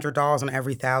like $100 on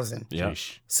every 1,000. Yeah.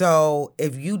 So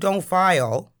if you don't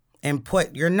file and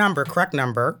put your number, correct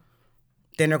number,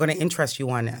 then they're going to interest you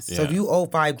on this. So if Yeah. you owe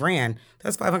 $5,000,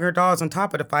 that's $500 on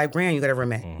top of the $5,000 you got to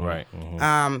remit. Right.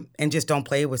 And just don't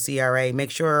play with CRA.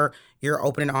 Make sure you're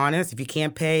open and honest. If you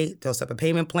can't pay, they'll set up a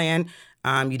payment plan.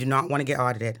 You do not want to get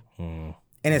audited. And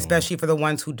especially for the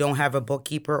ones who don't have a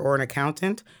bookkeeper or an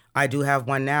accountant, I do have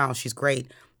one now. She's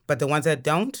great. But the ones that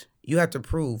don't, you have to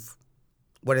prove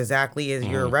what exactly is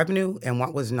your revenue and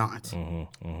what was not.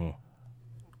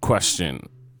 Question: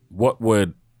 what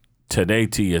would today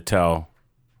Tia tell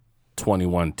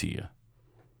 21 Tia?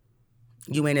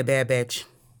 You ain't a bad bitch.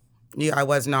 Yeah, I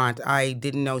was not. I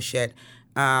didn't know shit.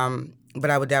 But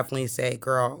I would definitely say,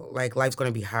 girl, like life's going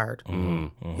to be hard.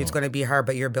 It's going to be hard,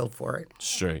 but you're built for it.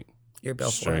 Straight. You're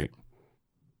built for it.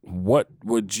 What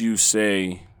would you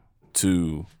say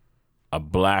to a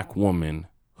black woman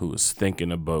who is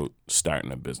thinking about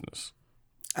starting a business?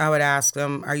 I would ask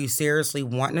them, are you seriously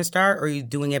wanting to start, or are you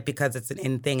doing it because it's an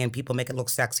in thing and people make it look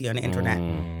sexy on the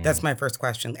internet? That's my first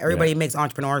question. Everybody makes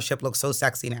entrepreneurship look so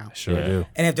sexy now. Sure do.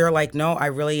 And if they're like, no, I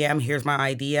really am, here's my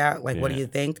idea, like, what do you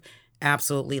think?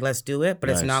 Absolutely, let's do it, but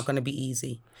it's not going to be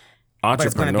easy. But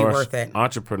it's going to be worth it.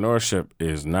 Entrepreneurship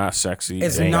is not sexy.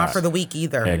 It's not for the weak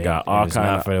either. It got all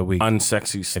kind of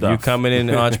unsexy stuff. If you're coming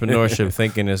into entrepreneurship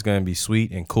thinking it's going to be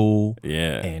sweet and cool,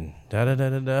 and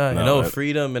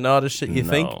freedom and all this shit, you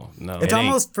think? No, it's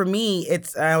almost for me.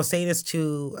 It's I was saying this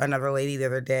to another lady the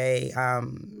other day.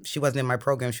 She wasn't in my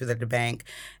program; she was at the bank,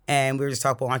 and we were just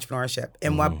talking about entrepreneurship.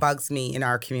 And what bugs me in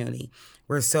our community,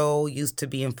 we're so used to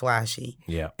being flashy,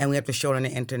 and we have to show it on the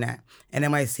internet. And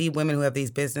then when I see women who have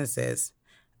these businesses,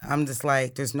 I'm just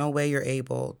like, there's no way you're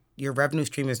able. Your revenue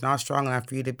stream is not strong enough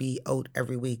for you to be out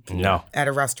every week. No. At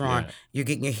a restaurant, you're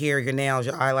getting your hair, your nails,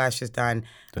 your eyelashes done.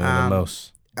 Doing the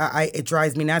most. It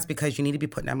drives me nuts because you need to be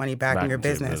putting that money back in your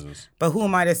business. But who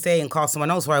am I to say and call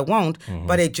someone else, or I won't,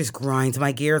 but it just grinds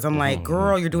my gears. I'm like,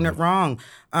 girl, you're doing it wrong.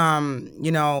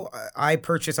 I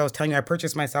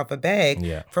purchased myself a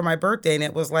bag for my birthday, and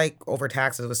it was like, over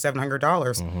taxes, it was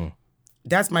 $700.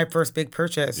 That's my first big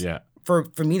purchase. Yeah. For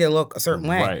me to look a certain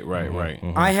way. Right.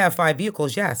 I have 5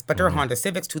 vehicles, yes, but they're Honda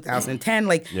Civics 2010.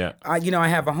 I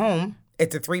have a home.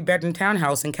 It's a 3-bedroom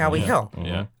townhouse in Cowie Hill.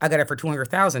 Yeah. I got it for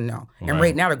 $200,000 now. And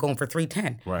right now they're going for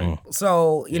 $310,000. Right.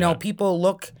 So, people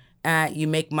look at, you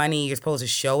make money, you're supposed to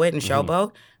show it and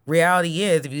showboat. Reality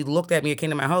is, if you looked at me or came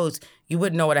to my house, you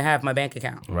wouldn't know what I have in my bank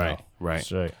account. Right. Right.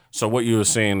 So what you were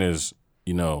saying is,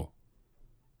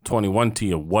 21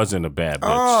 Tia wasn't a bad bitch.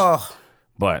 Oh.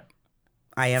 But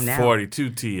I am now.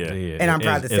 42 Tia. And I'm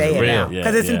proud to say it now.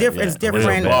 Because it's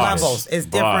different levels. It's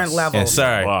different levels. And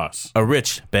sorry, boss. A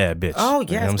rich bad bitch. Oh,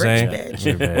 yes, you know rich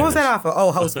bitch. What was that off of?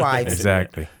 Oh, Housewives.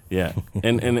 Exactly. Yeah.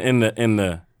 And in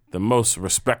the most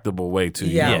respectable way too.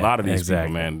 Yeah. A lot of these people,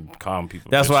 man, calm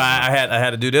people. That's why I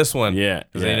had to do this one. Yeah.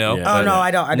 Oh no, I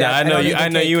don't. I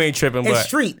know you ain't tripping. It's but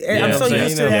street. I'm so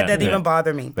used to that doesn't even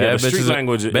bother me. Bad bitches,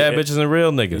 language. Bad bitches and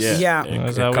real niggas. Yeah.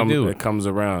 That's how we do it. It comes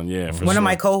around. Yeah. One of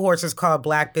my cohorts is called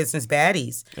Black Business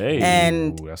Baddies. Hey.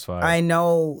 And that's fine. I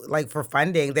know, like, for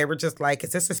funding, they were just like,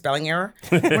 is this a spelling error?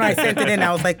 When I sent it in,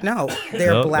 I was like, no,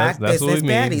 they're Black that's Business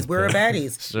Baddies. We're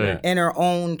baddies in our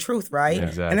own truth, right? Yeah,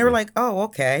 exactly. And they were like, oh,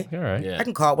 okay. All right. Yeah. I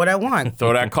can call it what I want.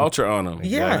 Throw that culture on them.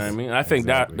 Yes. You know what I mean? I think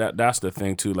that's the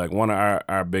thing too. Like, one of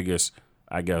our biggest,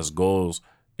 I guess, goals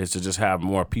is to just have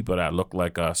more people that look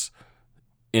like us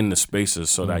in the spaces,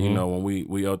 so that when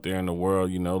we out there in the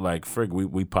world, like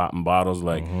we popping bottles,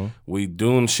 like we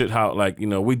doing shit how, like,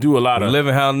 we do a lot of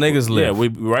living how niggas live.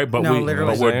 Yeah, but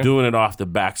we're doing it off the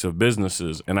backs of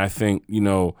businesses. And I think,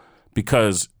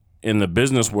 because in the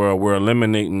business world, we're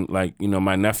eliminating, like,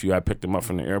 my nephew, I picked him up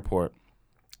from the airport,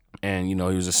 and he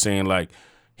was just saying, like,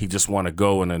 he just want to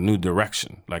go in a new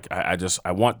direction. Like, I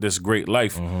want this great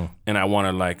life, and I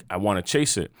want to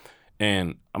chase it.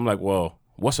 And I'm like, well,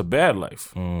 what's a bad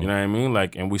life? You know what I mean?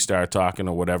 Like, and we started talking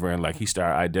or whatever, and like he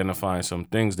started identifying some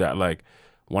things that, like,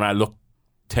 when I looked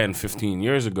 10, 15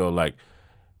 years ago, like,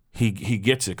 he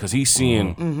gets it, because he's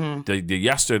seeing the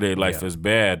yesterday life is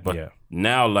bad, but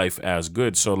now life as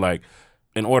good. So, like,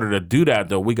 in order to do that,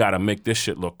 though, we got to make this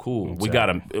shit look cool.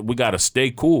 Exactly. We gotta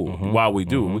stay cool while we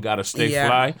do. We got to stay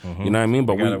fly. You know what I mean?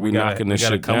 But we knocking this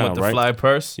shit down, right? Come with the fly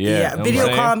purse. Yeah.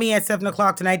 Video call me at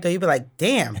 7:00 tonight, though. You'd be like,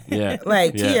 damn. Yeah.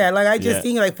 Like, Tia, like, I just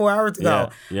seen you like 4 hours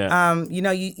ago. Yeah.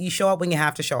 You show up when you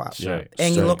have to show up. Right.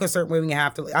 And you look a certain way when you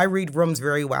have to. I read rooms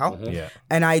very well. Yeah.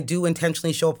 And I do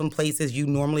intentionally show up in places you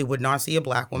normally would not see a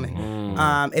black woman.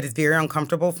 It is very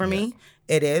uncomfortable for me.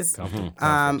 It is. I'm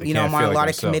on a lot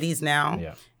of committees now.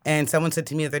 Yeah. And someone said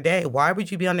to me the other day, "Why would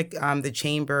you be on the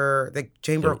chamber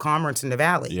of commerce in the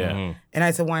Valley?" Yeah. And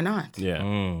I said, "Why not?" Yeah.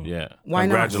 Why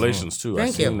not? Congratulations too. Thank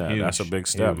I seen you. that. Huge. That's a big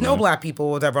step. No black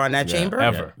people was ever on that chamber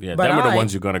ever. Yeah. But Them are the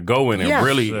ones you're gonna go in and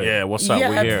really, what's up?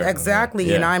 We here. Exactly.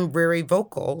 Yeah. And I'm very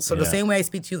vocal. So the same way I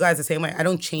speak to you guys, the same way I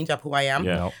don't change up who I am.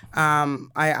 Yeah.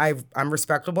 I'm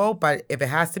respectable, but if it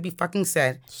has to be fucking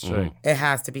said, it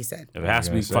has to be said. If it has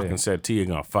to be fucking said, Tia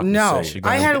gonna fucking No, say it.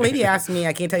 I had a lady ask me,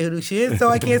 I can't tell you who she is, so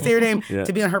I can't say her name,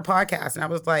 to be on her podcast. And I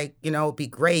was like, it'd be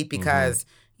great because,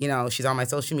 she's on my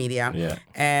social media. Yeah.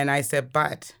 And I said,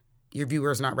 but your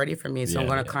viewer's not ready for me, so I'm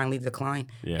going to kindly decline.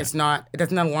 Yeah. It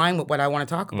doesn't align with what I want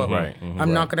to talk about. Right.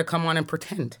 I'm not going to come on and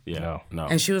pretend. Yeah. No.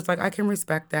 And she was like, I can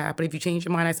respect that, but if you change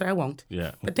your mind, I said, I won't.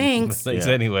 Yeah. But thanks. Thanks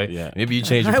anyway. Yeah. Maybe you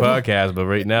change your podcast, but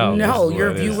right now. No, this is your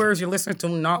what it is. viewers, your listeners do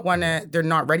not want to, they're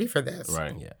not ready for this.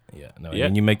 Right. Yeah. No, Yeah.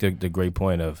 and you make the great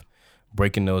point of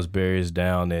breaking those barriers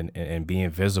down and being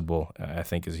visible, I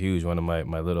think is huge. One of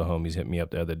my little homies hit me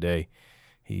up the other day.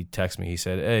 He texted me. He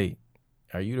said, "Hey,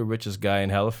 are you the richest guy in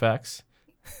Halifax?"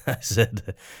 I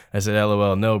said,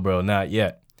 LOL, no, bro, not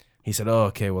yet. He said, oh,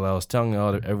 okay, well, I was telling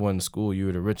everyone in school you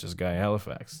were the richest guy in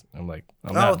Halifax. I'm like,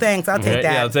 I'm not. Thanks, I'll take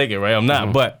that. Yeah, I'll take it, right? I'm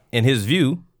not. But in his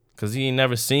view, because he ain't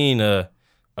never seen a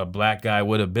black guy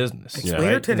with a business. It's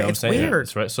weird today. It's weird. Yeah,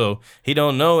 that's right. So he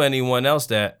don't know anyone else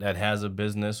that has a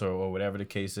business or whatever the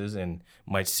case is and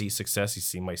might see success.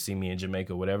 He might see me in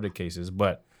Jamaica, whatever the case is.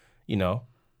 But,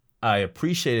 I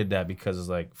appreciated that because it's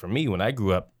like, for me, when I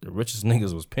grew up, the richest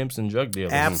niggas was pimps and drug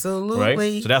dealers. Absolutely.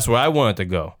 Right? So that's where I wanted to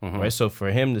go, right? So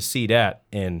for him to see that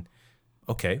and,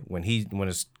 okay, when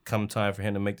it's come time for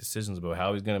him to make decisions about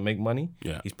how he's going to make money,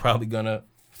 he's probably going to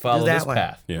follow this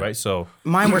path, right? So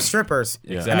mine were strippers.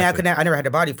 Exactly. I never had the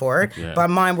body for it, but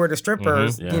mine were the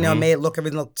strippers. Made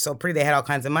everything look so pretty. They had all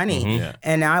kinds of money,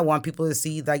 and now I want people to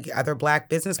see like other black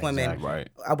business women. Right.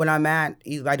 When I'm I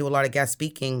do a lot of guest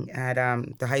speaking at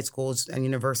the high schools and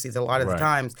universities a lot of the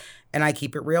times, and I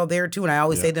keep it real there too. And I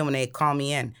always say to them when they call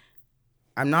me in,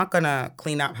 I'm not gonna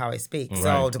clean up how I speak.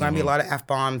 So there's gonna be a lot of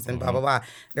F-bombs and blah blah blah.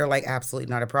 They're like, absolutely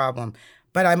not a problem.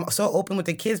 But I'm so open with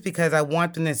the kids because I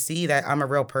want them to see that I'm a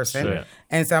real person. Sure.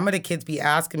 And some of the kids be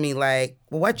asking me like,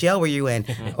 well, what jail were you in?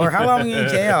 Or how long were you in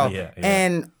jail?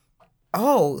 And,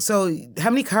 so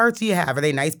how many cars do you have? Are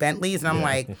they nice Bentleys? And I'm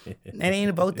like, it ain't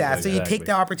about that. So you take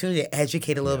the opportunity to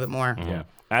educate a little bit more. Yeah.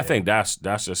 I think that's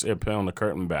just it, peeling the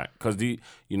curtain back. Because,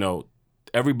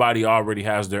 everybody already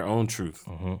has their own truth.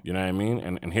 You know what I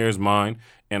mean? And here's mine.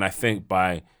 And I think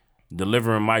by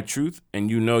delivering my truth and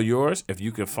yours, if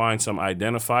you can find some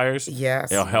identifiers,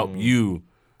 it'll help you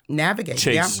navigate,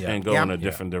 chase and go in a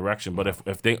different direction. But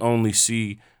if they only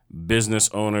see business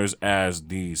owners as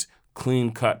these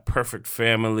clean-cut, perfect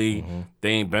family, they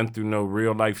ain't been through no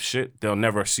real-life shit, they'll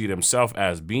never see themselves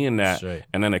as being that,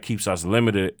 and then it keeps us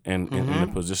limited in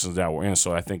the positions that we're in.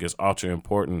 So I think it's ultra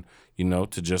important,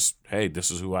 to just, hey,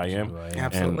 this is who I am,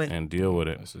 and deal with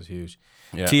it. This is huge.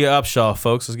 Yeah. Tia Upshaw,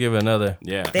 folks, let's give it another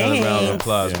round of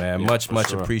applause, man. Much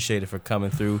appreciated for coming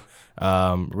through.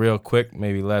 Real quick,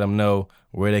 maybe let them know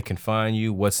where they can find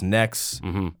you, what's next,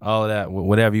 all of that,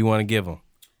 whatever you want to give them.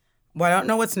 Well, I don't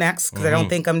know what's next because I don't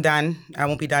think I'm done. I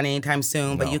won't be done anytime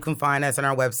soon. But you can find us on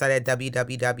our website at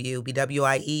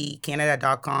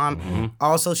www.bwiecanada.com.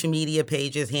 All social media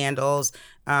pages, handles.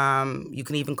 You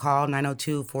can even call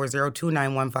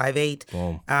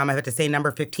 902-402-9158. I've had the same number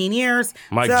 15 years.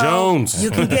 Mike Jones. You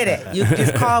can get it. You can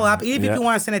just call up. Even if you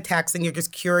want to send a text and you're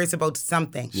just curious about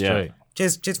something.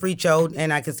 Just reach out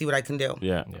and I can see what I can do.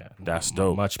 Yeah. That's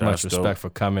dope. Much respect for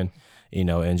coming.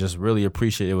 And just really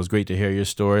appreciate it. It was great to hear your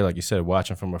story. Like you said,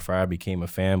 watching from afar, I became a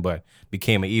fan, but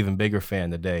became an even bigger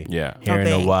fan today. Yeah. Hearing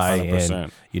the why. 100%.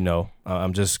 And,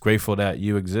 I'm just grateful that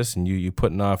you exist and you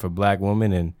putting on for black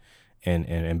women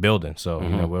and building. So,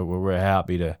 we're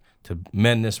happy to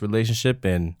mend this relationship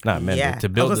and not mend it, to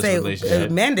build this relationship.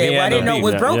 Mend it. I didn't know it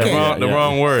was broken. The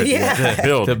wrong word.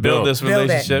 To build this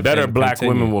relationship. Better black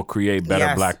women will create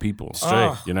better black people.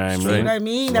 Straight. You know what I mean? You know what I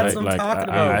mean? That's what I'm talking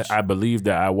about. I believe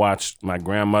that I watched my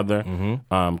grandmother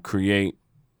create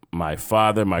my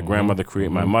father, my grandmother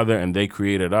create my mother, and they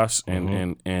created us.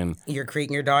 And you're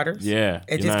creating your daughters. Yeah,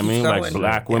 you know what I mean. Like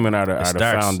black women are the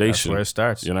foundation. That's where it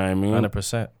starts. You know what I mean.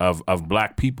 100% of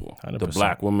black people. 100%. The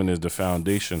black woman is the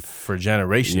foundation for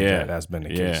generations. Yeah, that's been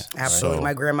the case. Absolutely. So,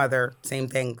 my grandmother, same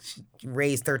thing. She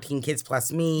raised 13 kids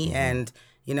plus me, and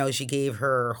she gave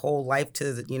her whole life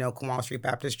to Cornwall Street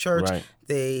Baptist Church,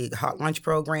 the hot lunch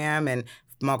program, and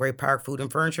Mulgrave Park Food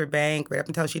and Furniture Bank. Right up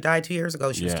until she died 2 years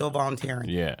ago, she was still volunteering.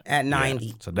 At 90.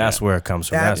 Yeah. So that's where it comes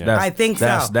from. I think so.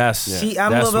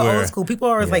 I'm a little bit old school. People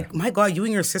are always like, "My God, you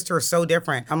and your sister are so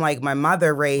different." I'm like, my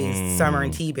mother raised Summer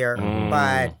and T-Bear,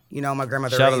 but my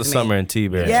grandmother shout raised out to me. Summer and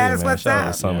T-Bear. Yes, what's shout that?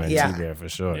 out to Summer and T-Bear for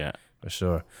sure. Yeah. For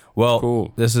sure. Well,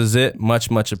 cool. This is it.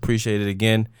 Much appreciated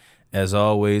again. As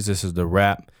always, this is the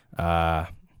wrap.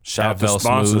 Shout out to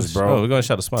sponsors, bro. Oh, we're going to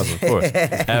shout out to sponsors, of course.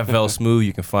 FL Smooth.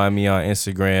 You can find me on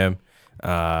Instagram,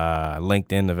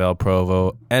 LinkedIn, Navel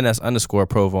Provo,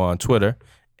 NS_Provo on Twitter,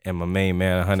 and my main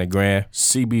man, 100 grand.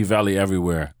 CB Valley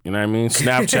everywhere. You know what I mean?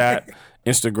 Snapchat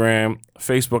Instagram,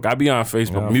 Facebook. I be on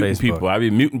Facebook muting people. I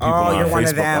be muting people on you're one of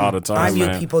Facebook them. all the time, I mute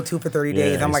man. people too for 30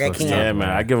 days. I'm like, I can't. Yeah, man.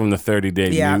 I give them the 30-day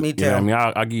Yeah, mute. me too. You know what I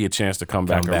mean? I'll give you a chance to come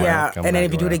back around. Yeah, Come and then back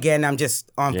if you do it around. again, I'm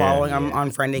just unfollowing. I'm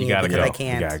unfriending you gotta because go. I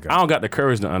can't. You gotta go. I don't got the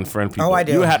courage to unfriend people. Oh, I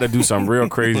do. You had to do some real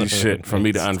crazy shit for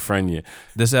me to unfriend you.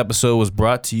 This episode was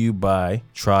brought to you by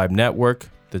Tribe Network,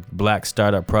 the Black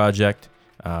Startup Project.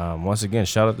 Once again,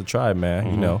 shout out to Tribe, man.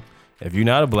 You know, if you're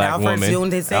not a black Alfred's woman,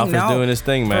 doing his thing. Alfred's doing his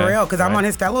thing, man. For real, because I'm on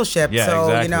his fellowship. Yeah, so,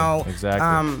 exactly. you know,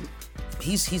 Exactly.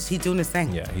 he's doing his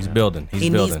thing. Yeah, he's building. He's He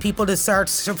building. needs people to start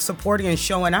supporting and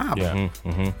showing up. Yeah.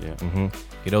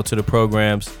 Get out to the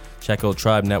programs. Check out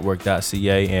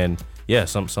tribenetwork.ca, and yeah,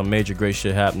 some major great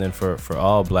shit happening for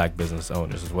all black business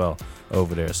owners as well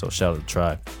over there. So shout out to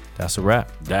Tribe. That's a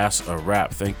wrap. That's a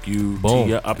wrap. Thank you, Boom.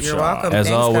 Tia Upshaw. You're welcome. As Thanks,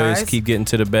 always, guys. keep getting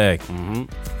to the bag.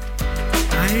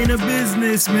 I ain't a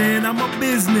businessman, I'm a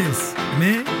business,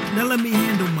 man. Now let me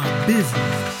handle my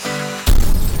business.